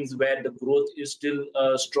of themes where the growth is still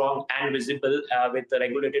strong and visible with the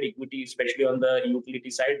regulated equity, especially on the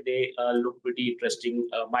utility side, they look pretty interesting.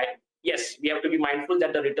 Yes, we have to be mindful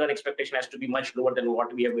that the return expectation has to be much lower than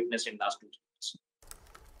what we have witnessed in last 2 years.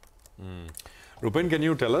 Rupen, can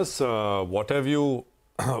you tell us what have you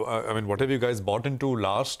what have you guys bought into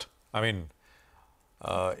last?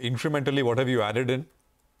 Incrementally, what have you added in?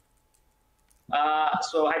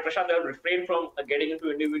 So, hi Prashant, I will refrain from getting into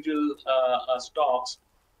individual stocks,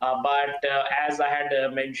 but as I had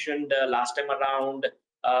mentioned last time around,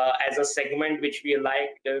 as a segment which we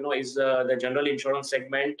like, is the general insurance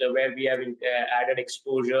segment, where we have added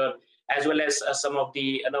exposure, as well as some of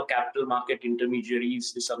the capital market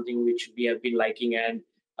intermediaries is something which we have been liking, and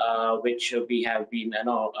which we have been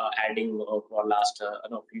adding for last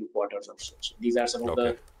few quarters or so. So these are some of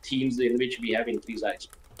the themes in which we have increased our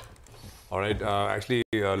exposure. All right. Actually,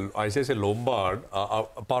 ICICI Lombard,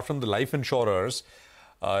 apart from the life insurers,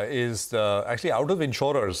 is actually out of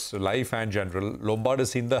insurers, life and general, Lombard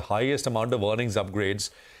has seen the highest amount of earnings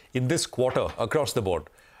upgrades in this quarter across the board.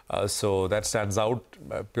 So that stands out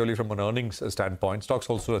purely from an earnings standpoint. Stocks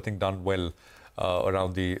also, I think, done well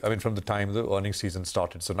around from the time the earnings season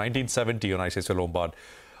started. So 1970 on ICICI Lombard.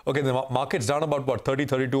 Okay, the market's down about, what, 30,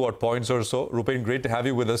 32 odd points or so. Rupen, great to have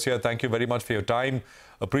you with us here. Thank you very much for your time.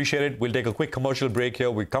 Appreciate it. We'll take a quick commercial break here.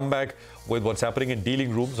 We'll come back with what's happening in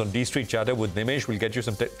dealing rooms on D Street Chatter with Nimesh. We'll get you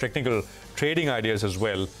some technical trading ideas as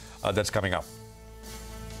well. That's coming up.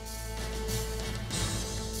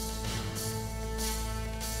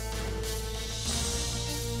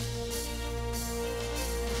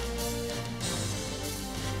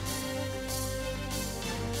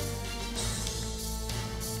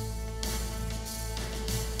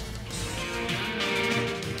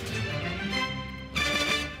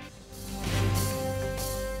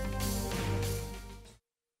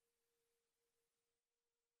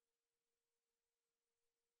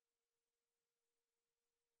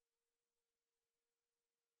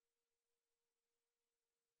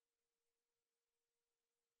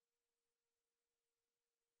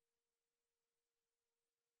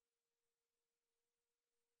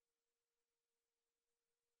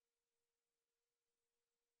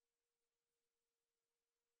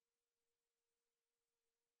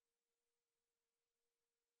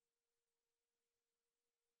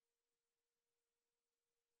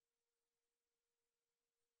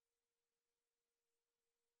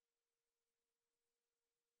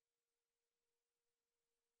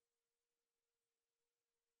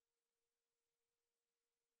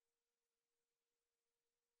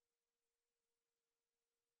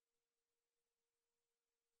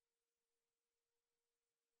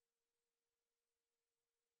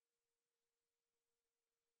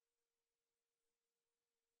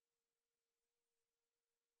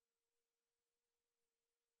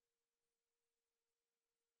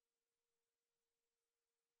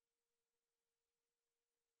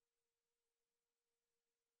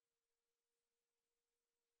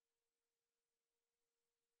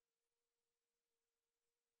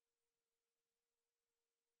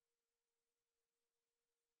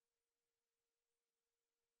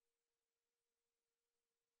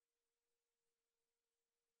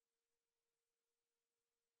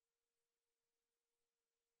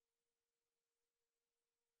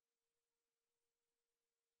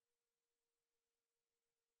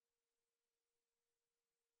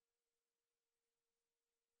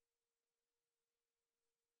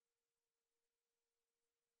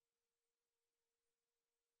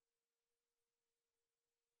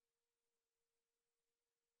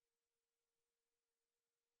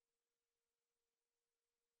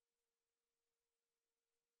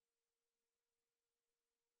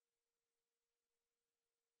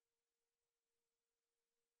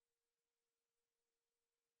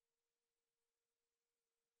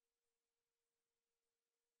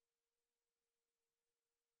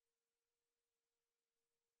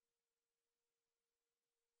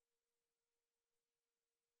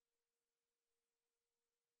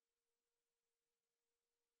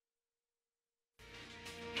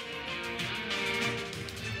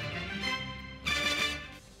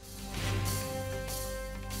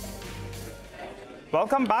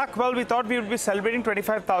 Welcome back. Well, we thought we would be celebrating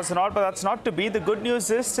 25,000 odd, but that's not to be. The good news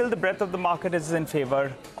is still the breadth of the market is in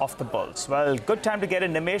favor of the bulls. Well, good time to get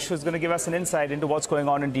in Nimesh, who's going to give us an insight into what's going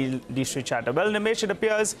on in D Street chatter. Well, Nimesh, it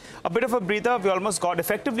appears a bit of a breather. We almost got,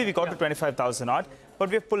 effectively, we got to 25,000 odd, but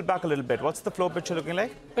we've pulled back a little bit. What's the flow picture looking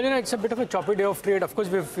like? Well, it's a bit of a choppy day of trade. Of course,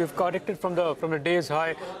 we've corrected from the day's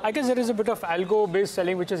high. I guess there is a bit of algo-based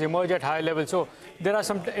selling which has emerged at high level. So there are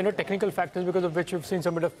some technical factors because of which we've seen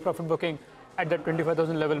some bit of profit booking at that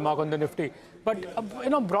 25,000 level mark on the Nifty. But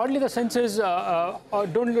broadly the sense is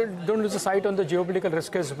don't lose the sight on the geopolitical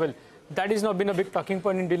risk as well. That has now been a big talking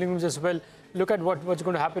point in dealing rooms as well. Look at what's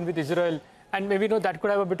going to happen with Israel, and maybe that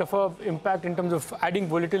could have a bit of an impact in terms of adding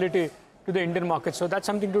volatility to the Indian market. So that's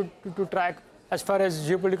something to track as far as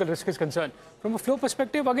geopolitical risk is concerned. From a flow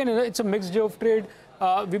perspective, again, it's a mixed day of trade.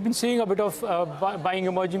 We've been seeing a bit of buying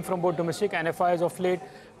emerging from both domestic and FIs of late.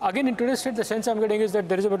 Again, in today's trade, the sense I'm getting is that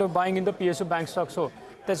there is a bit of buying in the PSU bank stock. So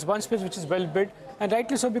there's one space which is well bid, and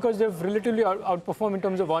rightly so because they've relatively outperformed in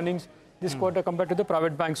terms of earnings this quarter compared to the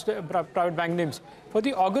private bank names. For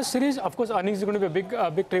the August series, of course, earnings is going to be a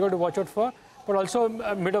big trigger to watch out for. But also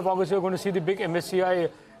mid of August, you're going to see the big MSCI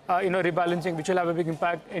rebalancing, which will have a big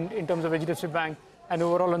impact in terms of HDFC Bank and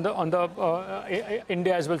overall on the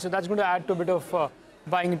India as well. So that's going to add to a bit of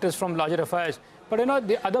buying interest from larger FIs. But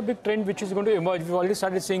the other big trend which is going to emerge, we've already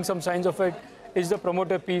started seeing some signs of it, is the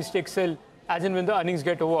promoter P stake sell as and when the earnings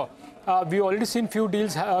get over. We've already seen few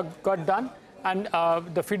deals got done, and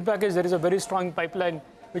the feedback is there is a very strong pipeline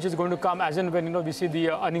which is going to come as and when we see the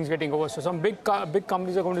earnings getting over. So some big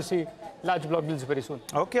companies are going to see large block deals very soon.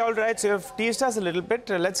 Okay, all right. So you've teased us a little bit.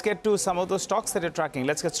 Let's get to some of those stocks that you're tracking.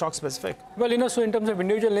 Let's get stock specific. Well, so in terms of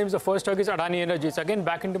individual names, the first stock is Adani Energy. It's again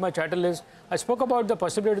back into my chatter list. I spoke about the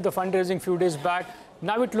possibility of the fundraising few days back.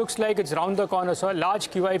 Now it looks like it's round the corner. So a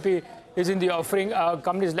large QIP is in the offering.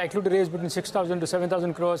 Company is likely to raise between 6,000 to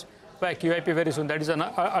 7,000 crores by QIP very soon. That is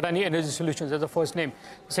Adani Energy Solutions. That's the first name.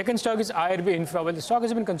 The second stock is IRB Infra. Well, the stock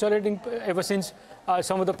has been consolidating ever since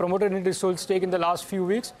some of the promoter entities sold stake in the last few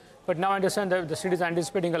weeks. But now I understand that the street is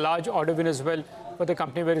anticipating a large order win as well for the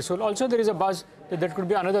company very soon. Also, there is a buzz that there could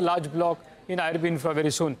be another large block in IRB Infra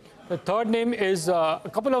very soon. The third name is a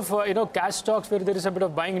couple of cash stocks where there is a bit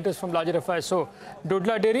of buying interest from larger FIs. So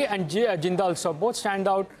Dodla Dairy and Jindal Saw both stand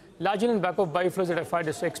out largely on the back of buy flows at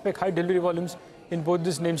FIs. So expect high delivery volumes in both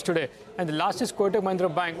these names today. And the last is Kotak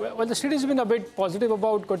Mahindra Bank. Well, the street has been a bit positive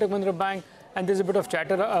about Kotak Mahindra Bank, and there's a bit of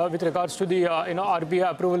chatter with regards to the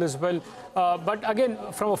RBI approval as well. But again,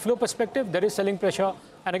 from a flow perspective, there is selling pressure.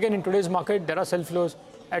 And again, in today's market, there are sell flows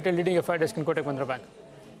at a leading FI desk in Kotak Mahindra Bank.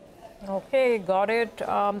 Okay, got it.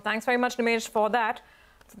 Thanks very much, Nimesh, for that.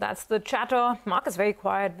 So that's the chatter. Market's very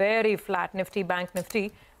quiet, very flat. Nifty, Bank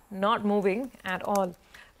Nifty, not moving at all.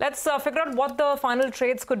 Let's figure out what the final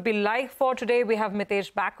trades could be like for today. We have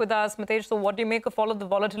Mitesh back with us. Mitesh, so what do you make of all of the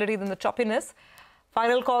volatility and the choppiness?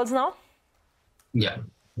 Final calls now? Yeah.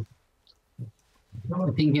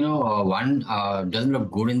 I think, one doesn't look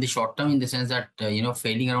good in the short term in the sense that,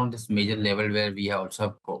 failing around this major level where we also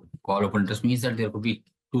have call open interest means that there could be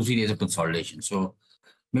 2-3 days of consolidation. So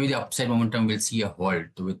maybe the upside momentum will see a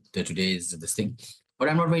halt with today's this thing. But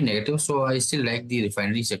I'm not very negative, so I still like the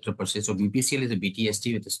refinery sector per se. So BPCL is a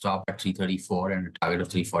BTST with a stop at 334 and a target of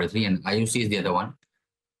 343, and IOC is the other one.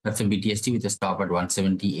 That's a BTST with a stop at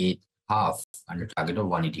 178.5 and a target of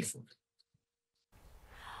 184.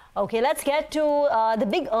 Okay, let's get to the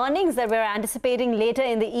big earnings that we're anticipating later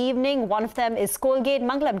in the evening. One of them is Colgate.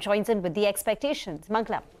 Mangalam joins in with the expectations.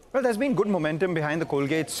 Mangalam. Well, there's been good momentum behind the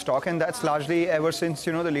Colgate stock, and that's largely ever since,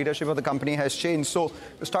 the leadership of the company has changed. So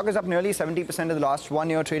the stock is up nearly 70% in the last 1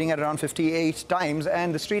 year, trading at around 58 times,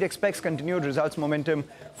 and the street expects continued results momentum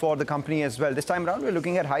for the company as well. This time around, we're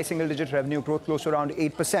looking at high single-digit revenue growth, close to around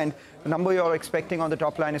 8%. The number you're expecting on the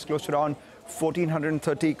top line is close to around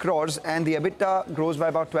 1,430 crores, and the EBITDA grows by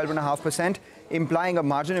about 12.5%, implying a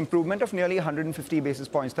margin improvement of nearly 150 basis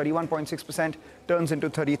points. 31.6% turns into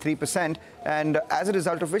 33%, and as a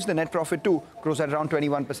result of which the net profit too grows at around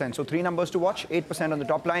 21%. So three numbers to watch: 8% on the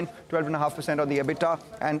top line, 12.5% on the EBITDA,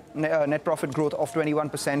 and net profit growth of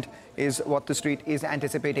 21% is what the street is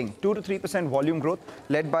anticipating. 2 to 3% volume growth,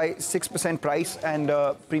 led by 6% price and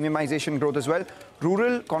premiumization growth as well.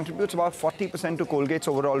 Rural contributes about 40% to Colgate's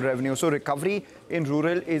overall revenue. So recovery in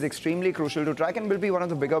rural is extremely crucial to track and will be one of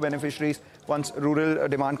the bigger beneficiaries once rural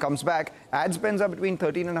demand comes back. Ad spends are between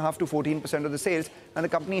 13.5 to 14% of the sales, and the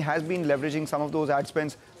company has been leveraging some of those ad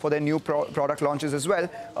spends for their new product launches as well.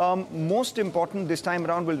 Most important this time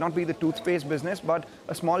around will not be the toothpaste business, but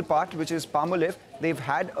a small part, which is Palmolive. They've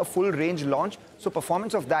had a full range launch, so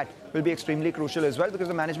performance of that will be extremely crucial as well, because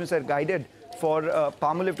the management are guided for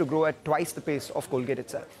Palmolive to grow at twice the pace of Colgate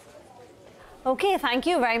itself. Okay, thank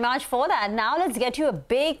you very much for that. Now let's get you a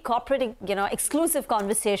big corporate, exclusive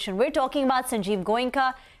conversation. We're talking about Sanjeev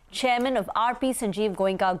Goenka, chairman of RP Sanjeev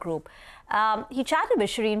Goenka Group. He chatted with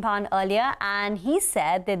Shireen Pan earlier, and he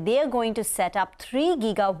said that they are going to set up 3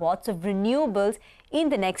 gigawatts of renewables in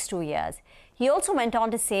the next 2 years. He also went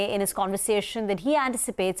on to say in his conversation that he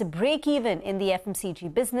anticipates a break-even in the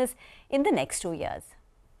FMCG business in the next 2 years.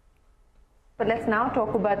 But let's now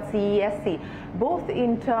talk about CESC, both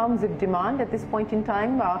in terms of demand at this point in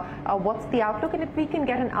time. What's the outlook? And if we can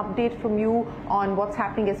get an update from you on what's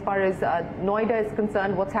happening as far as Noida is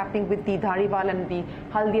concerned, what's happening with the Dhariwal and the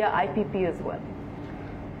Haldia IPP as well.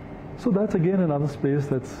 So that's again another space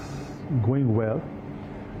that's going well.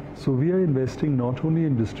 So we are investing not only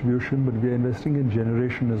in distribution, but we are investing in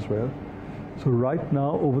generation as well. So right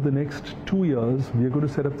now, over the next 2 years, we are going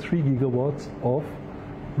to set up 3 gigawatts of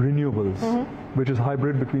renewables, which is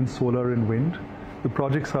hybrid between solar and wind. The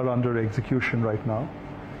projects are under execution right now.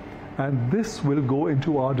 And this will go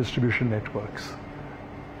into our distribution networks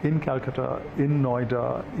in Calcutta, in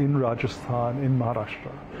Noida, in Rajasthan, in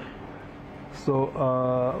Maharashtra.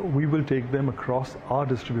 So we will take them across our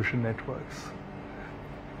distribution networks.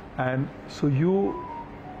 And so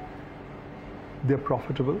they're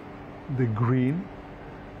profitable, they're green,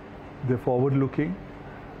 they're forward-looking,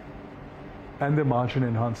 and they're margin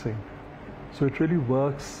enhancing. So it really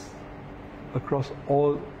works across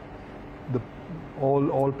all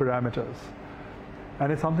parameters.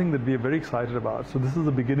 And it's something that we are very excited about. So this is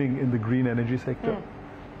the beginning in the green energy sector.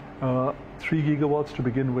 3 gigawatts to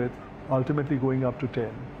begin with, ultimately going up to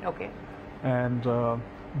 10. Okay. And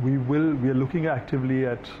we are looking actively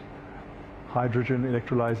at hydrogen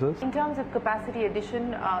electrolyzers. In terms of capacity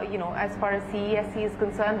addition, as far as CESC is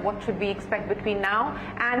concerned, what should we expect between now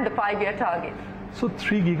and the 5-year target? So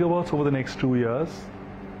 3 gigawatts over the next 2 years.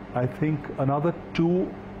 I think another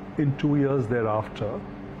 2 in 2 years thereafter,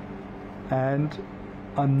 and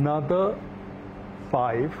another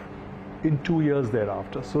 5 in 2 years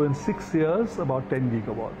thereafter. So in 6 years, about 10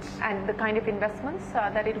 gigawatts. And the kind of investments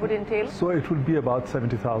that it would entail? So it would be about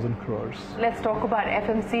 70,000 crores. Let's talk about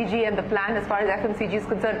FMCG and the plan as far as FMCG is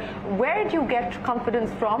concerned. Where do you get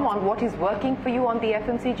confidence from on what is working for you on the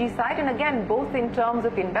FMCG side? And again, both in terms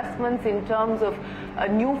of investments, in terms of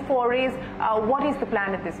new forays, what is the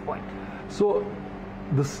plan at this point? So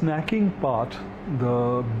the snacking part,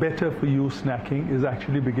 the better for you snacking, is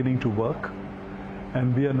actually beginning to work.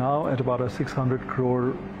 And we are now at about a 600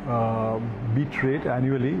 crore beat rate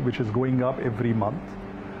annually, which is going up every month.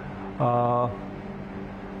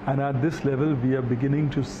 And at this level, we are beginning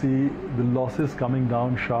to see the losses coming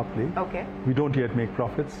down sharply. Okay. We don't yet make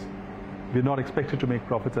profits. We're not expected to make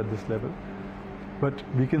profits at this level. But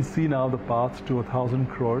we can see now the path to 1,000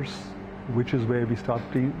 crores, which is where we start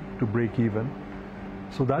to break even.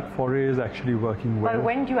 So that foray is actually working well. But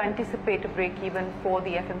when do you anticipate a break-even for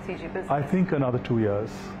the FMCG business? I think another 2 years.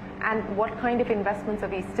 And what kind of investments are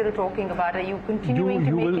we still talking about? Are you continuing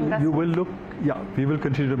to make investments? You will look, yeah, we will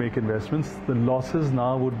continue to make investments. The losses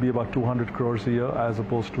now would be about 200 crores a year as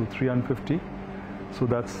opposed to 350. So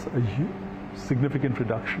that's a significant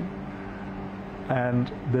reduction.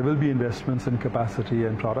 And there will be investments in capacity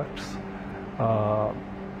and products.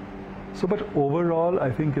 But overall,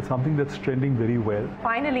 I think it's something that's trending very well.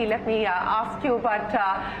 Finally, let me ask you about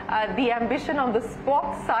the ambition on the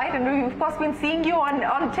sports side. And we've, of course, been seeing you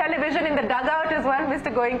on television in the dugout as well,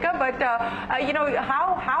 Mr. Goenka. But,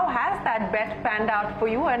 how has that bet panned out for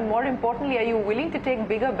you? And more importantly, are you willing to take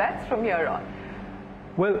bigger bets from here on?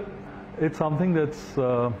 Well, it's something that's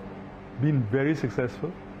been very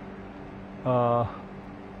successful.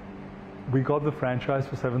 We got the franchise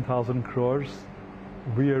for 7,000 crores.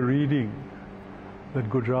 We are reading that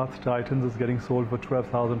Gujarat Titans is getting sold for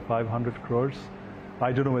 12,500 crores.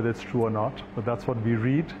 I don't know whether it's true or not, but that's what we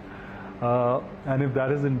read. And if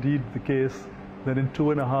that is indeed the case, then in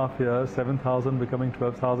 2.5 years, 7,000 becoming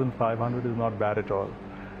 12,500 is not bad at all.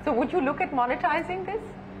 So would you look at monetizing this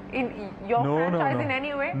in your franchise in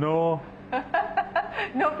any way? No.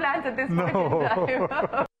 No plans at this point in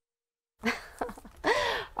time.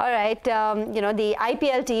 All right, the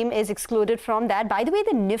IPL team is excluded from that. By the way,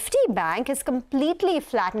 the Nifty Bank is completely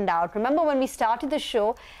flattened out. Remember when we started the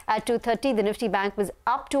show at 2:30, the Nifty Bank was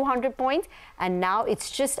up 200 points, and now it's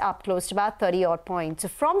just up close to about 30-odd points. So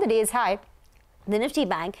from the day's high, the Nifty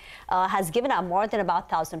Bank has given up more than about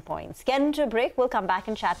 1,000 points. Get into a break. We'll come back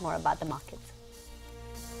and chat more about the markets.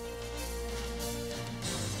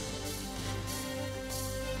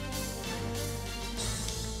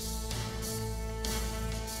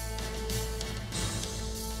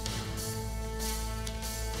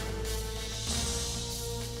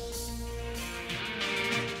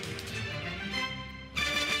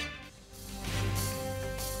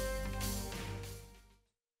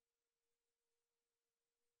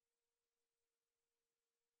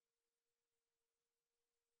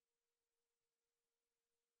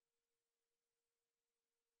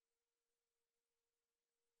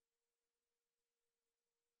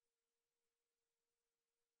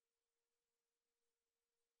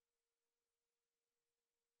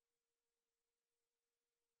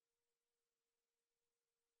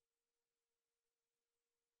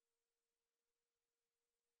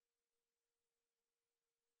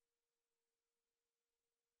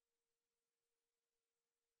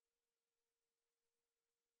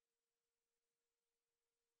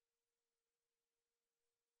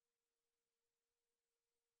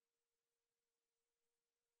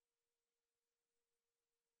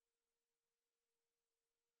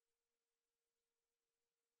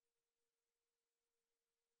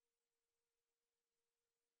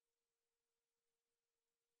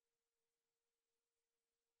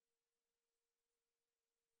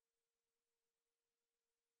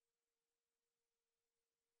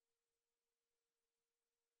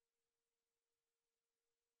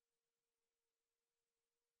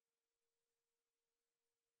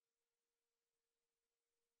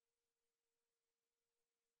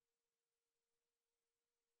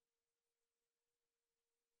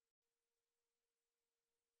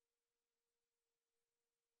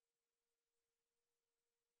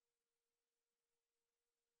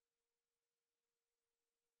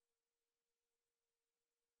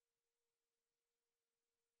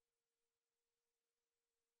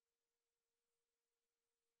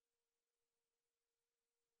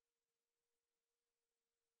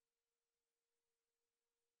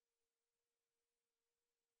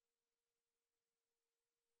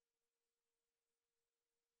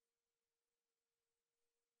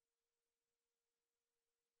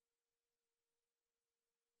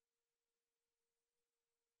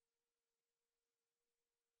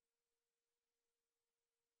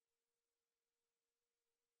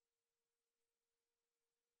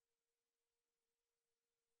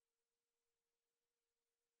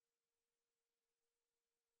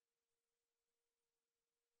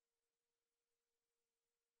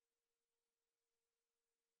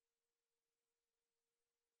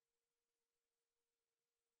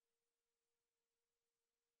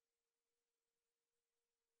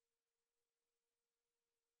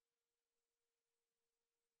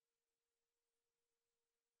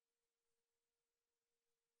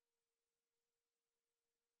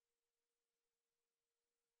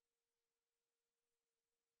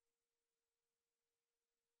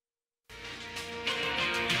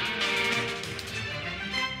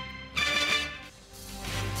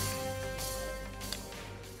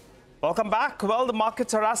 Welcome back. Well, the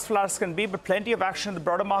markets are as flat as can be, but plenty of action in the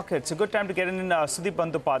broader markets. A good time to get in Sudeep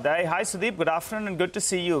Bandyopadhyay. Hi, Sudeep. Good afternoon and good to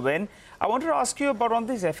see you in. I wanted to ask you about one of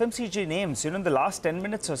these FMCG names. In the last 10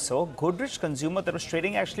 minutes or so, Godrej Consumer that was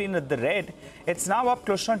trading actually in the red, it's now up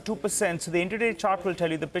close to 2%. So the intraday chart will tell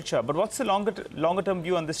you the picture. But what's the longer-term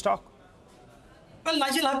view on this stock? Well,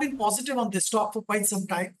 Nigel, I've been positive on this stock for quite some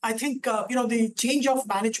time. I think, the change of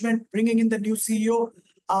management, bringing in the new CEO,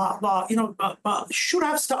 should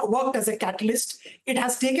have worked as a catalyst. It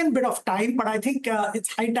has taken a bit of time, but I think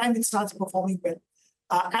it's high time it starts performing well.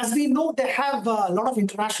 As we know, they have a lot of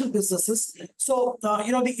international businesses. So,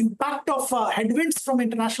 the impact of headwinds from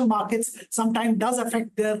international markets sometimes does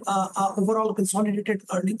affect their overall consolidated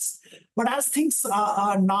earnings. But as things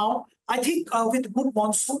are now, I think with good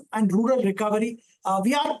monsoon and rural recovery,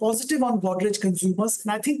 we are positive on Godrej Consumers.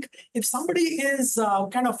 And I think if somebody is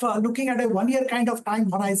looking at a one-year kind of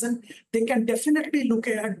time horizon, they can definitely look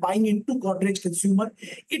at buying into Godrej Consumer.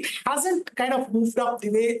 It hasn't kind of moved up the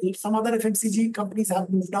way some other FMCG companies have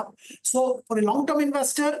moved up. So for a long-term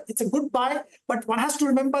investor, it's a good buy. But one has to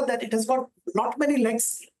remember that it has got many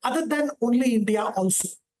legs other than only India also.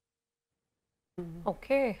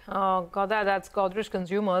 Okay, got that. That's Godrej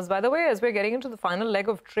Consumers. By the way, as we're getting into the final leg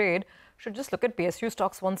of trade, should just look at PSU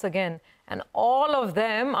stocks once again. And all of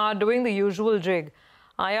them are doing the usual jig.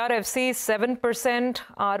 IRFC 7%,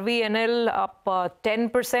 RVNL up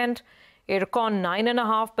 10%, Ircon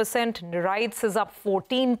 9.5%, Rights is up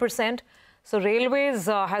 14%. So Railways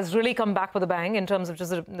has really come back with a bang in terms of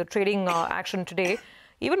just the trading action today.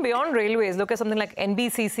 Even beyond Railways, look at something like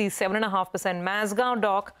NBCC 7.5%, Mazgaon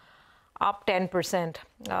Dock up 10%.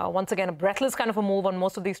 Once again, a breathless kind of a move on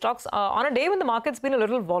most of these stocks on a day when the market's been a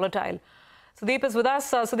little volatile. Sudeep is with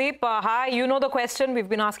us. Sudeep, hi, you know the question. We've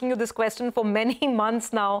been asking you this question for many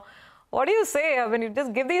months now. What do you say when you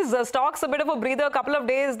just give these stocks a bit of a breather, a couple of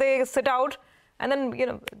days, they sit out, and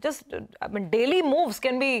then, daily moves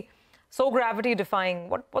can be so gravity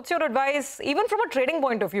defying. What's your advice, even from a trading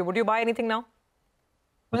point of view? Would you buy anything now?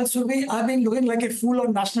 Well, Subi, I've been looking like a fool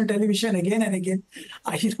on national television again and again.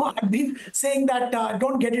 I've been saying that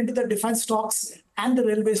don't get into the defense stocks and the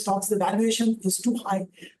railway stocks. The valuation is too high,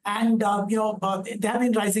 and they have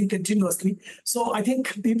been rising continuously. So I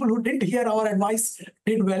think people who didn't hear our advice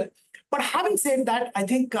did well. But having said that, I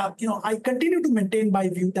think I continue to maintain my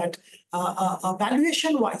view that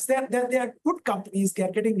valuation-wise, they are good companies. They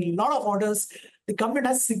are getting a lot of orders. The government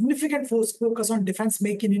has significant focus on defense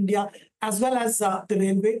make in India, as well as the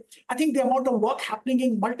railway. I think the amount of work happening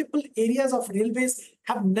in multiple areas of railways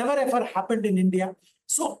have never ever happened in India.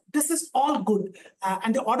 So this is all good.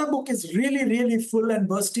 And the order book is really, really full and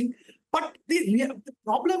bursting. But the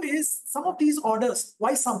problem is some of these orders,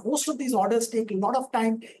 most of these orders take a lot of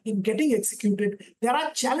time in getting executed. There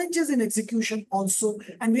are challenges in execution also,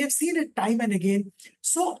 and we have seen it time and again.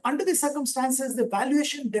 So under the circumstances, the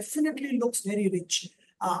valuation definitely looks very rich.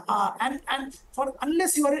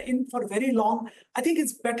 Unless you are in for very long, I think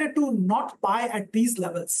it's better to not buy at these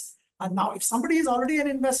levels. And now, if somebody is already an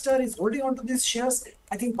investor, is holding on to these shares,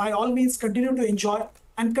 I think by all means continue to enjoy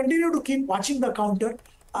and continue to keep watching the counter.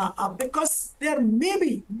 Because there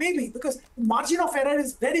maybe, because the margin of error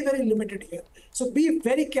is very, very limited here. So be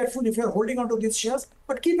very careful if you're holding on to these shares,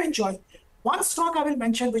 but keep enjoying. One stock I will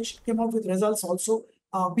mention, which came out with results also,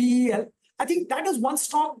 BEL. I think that is one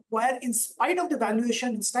stock where, in spite of the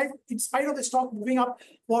valuation, in spite of the stock moving up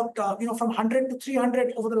from 100 to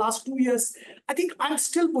 300 over the last 2 years, I think I'm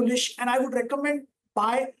still bullish, and I would recommend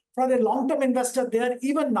buy for the long-term investor there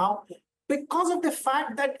even now, because of the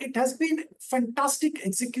fact that it has been fantastic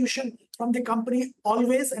execution from the company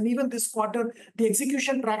always, and even this quarter, the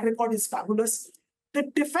execution track record is fabulous.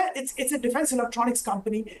 It's a defense electronics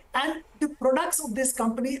company, and the products of this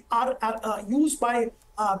company are used by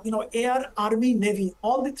Air, Army, Navy,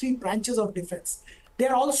 all the three branches of defense. They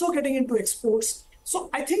are also getting into exports. So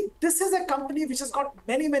I think this is a company which has got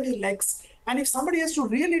many, many legs. And if somebody has to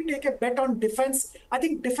really take a bet on defense, I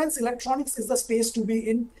think defense electronics is the space to be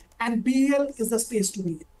in, and BEL is the space to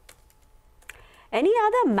be in. Any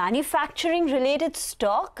other manufacturing-related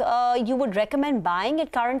stock you would recommend buying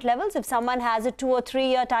at current levels if someone has a 2 or 3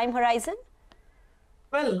 year time horizon?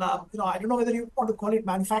 Well, I don't know whether you want to call it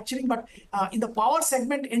manufacturing, but in the power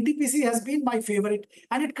segment, NTPC has been my favorite,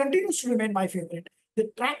 and it continues to remain my favorite.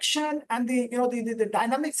 The traction and the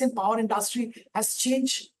dynamics in power industry has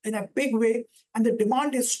changed in a big way, and the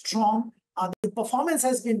demand is strong. The performance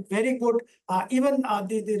has been very good. Even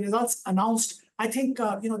the results announced, I think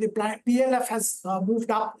the PLF has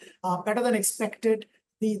moved up better than expected.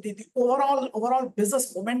 the overall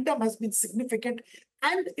business momentum has been significant,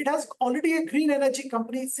 and it has already a green energy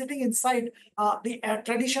company sitting inside the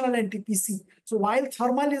traditional NTPC. So while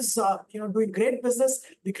thermal is doing great business,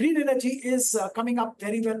 the green energy is coming up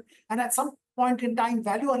very well, and at some point in time,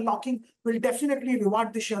 value unlocking will definitely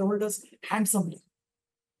reward the shareholders handsomely.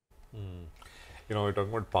 You know, we're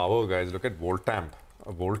talking about power, guys. Look at Voltamp.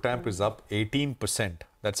 Voltamp is up 18%.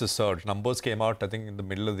 That's a surge. Numbers came out, I think, in the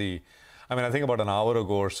middle of the, I think about an hour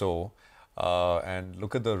ago or so. And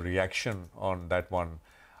look at the reaction on that one.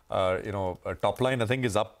 Top line, I think,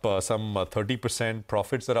 is up some 30%.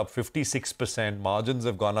 Profits are up 56%. Margins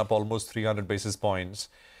have gone up almost 300 basis points.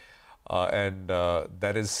 And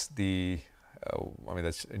that is the,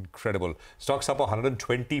 that's incredible. Stock's up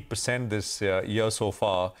 120% this year so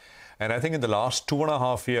far. And I think in the last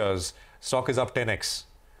 2.5 years, stock is up 10x.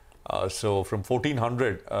 So from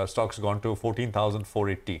 1,400, stock's gone to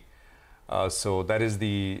 14,480. So that is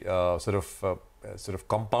the sort of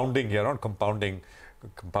compounding here. Not compounding.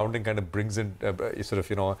 Compounding kind of brings in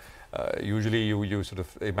usually you sort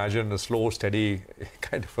of imagine a slow, steady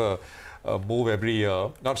kind of a move every year.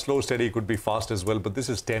 Not slow, steady, it could be fast as well, but this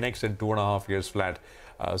is 10x in 2.5 years flat.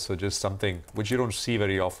 So just something which you don't see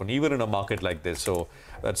very often, even in a market like this. So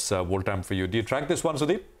that's Voltamp for you. Do you track this one,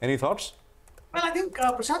 Sudeep? Any thoughts? Well, I think,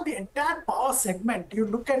 Prashant, the entire power segment, you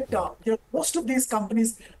look at most of these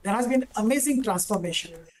companies, there has been amazing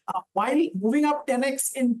transformation. While moving up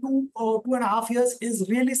 10x in 2.5 years is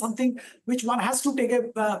really something which one has to take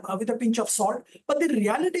with a pinch of salt. But the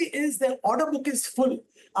reality is their order book is full.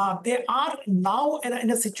 They are now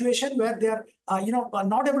in a situation where they are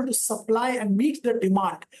not able to supply and meet the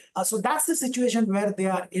demand. So that's the situation where they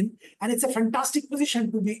are in. And it's a fantastic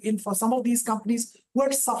position to be in for some of these companies who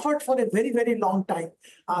had suffered for a very, very long time.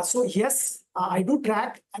 So yes, I do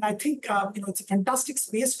track, and I think it's a fantastic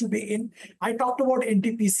space to be in. I talked about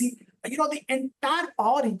NTPC. The entire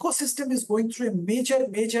power ecosystem is going through a major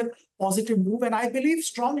positive move, and I believe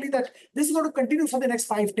strongly that this is going to continue for the next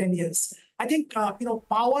 5-10 years. I think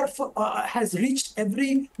power has reached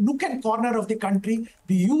every nook and corner of the country.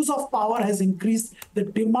 The use of power has increased. The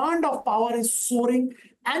demand of power is soaring,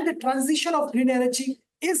 and the transition of green energy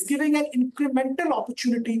is giving an incremental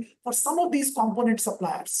opportunity for some of these component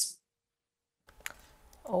suppliers.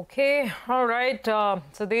 Okay, all right,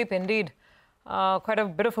 Sudeep, indeed. Quite a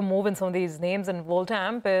bit of a move in some of these names, and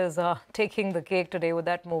Voltamp is taking the cake today with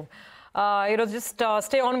that move. Just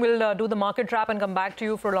stay on. We'll do the market trap and come back to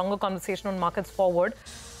you for a longer conversation on markets forward.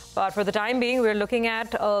 But for the time being, we're looking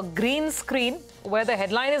at a green screen where the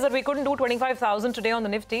headline is that we couldn't do 25,000 today on the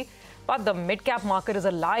Nifty, but the mid-cap market is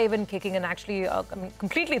alive and kicking and actually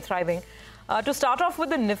completely thriving. To start off with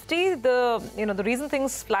the Nifty, the reason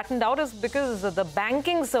things flattened out is because the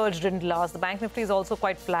banking surge didn't last. The bank Nifty is also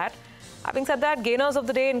quite flat. Having said that, gainers of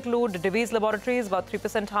the day include Divi's Laboratories, about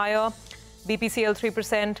 3% higher, BPCL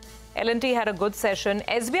 3%, L&T had a good session.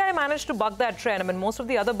 SBI managed to buck that trend. Most of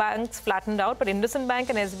the other banks flattened out, but IndusInd Bank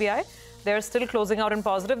and SBI, they're still closing out in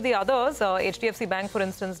positive. The others, HDFC Bank, for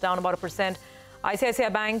instance, down about 1%.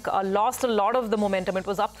 ICICI Bank lost a lot of the momentum. It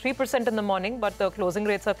was up 3% in the morning, but the closing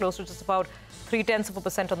rates are close to just about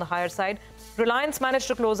 0.3% on the higher side. Reliance managed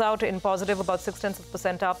to close out in positive, about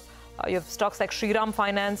 0.6% up. You have stocks like Shriram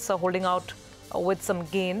Finance holding out with some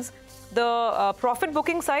gains. The profit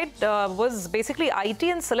booking side was basically IT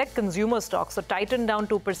and select consumer stocks. So Titan down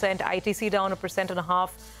 2%, ITC down 1.5%.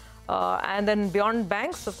 And then beyond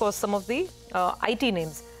banks, of course, some of the IT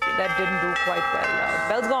names that didn't do quite well.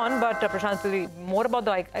 Bell's gone, but Prashant, more about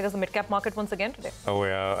the mid-cap market once again today. Oh,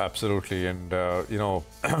 yeah, absolutely. And,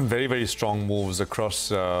 very, very strong moves across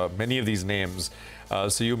many of these names.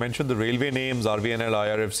 So you mentioned the railway names, RVNL,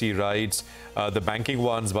 IRFC, RITES, the banking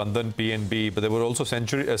ones, Bandhan, PNB, but there were also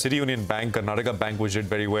City Union Bank, Karnataka Bank, which did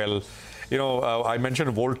very well. I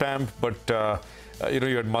mentioned Voltamp, but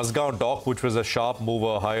you had Mazgaon Dock, which was a sharp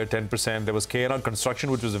mover, higher 10%. There was KNR Construction,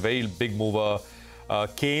 which was a very big mover.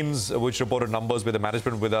 Keynes, which reported numbers with the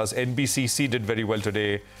management with us. NBCC did very well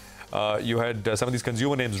today. You had some of these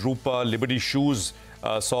consumer names, Rupa, Liberty Shoes,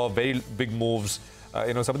 saw very big moves.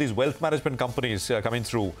 Some of these wealth management companies coming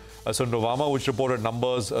through. So Novama, which reported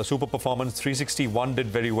numbers, Super Performance, 361 did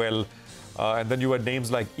very well. And then you had names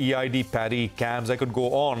like EID, Parry, CAMS. I could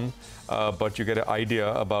go on, but you get an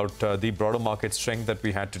idea about the broader market strength that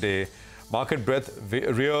we had today. Market breadth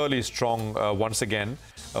really strong once again,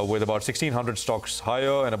 with about 1,600 stocks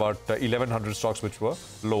higher and about 1,100 stocks which were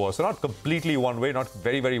lower. So not completely one way, not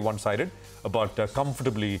very, very one-sided, but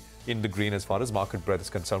comfortably in the green as far as market breadth is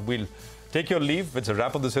concerned. We'll take your leave. It's a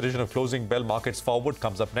wrap on this edition of Closing Bell. Markets Forward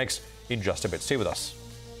comes up next in just a bit. Stay with us.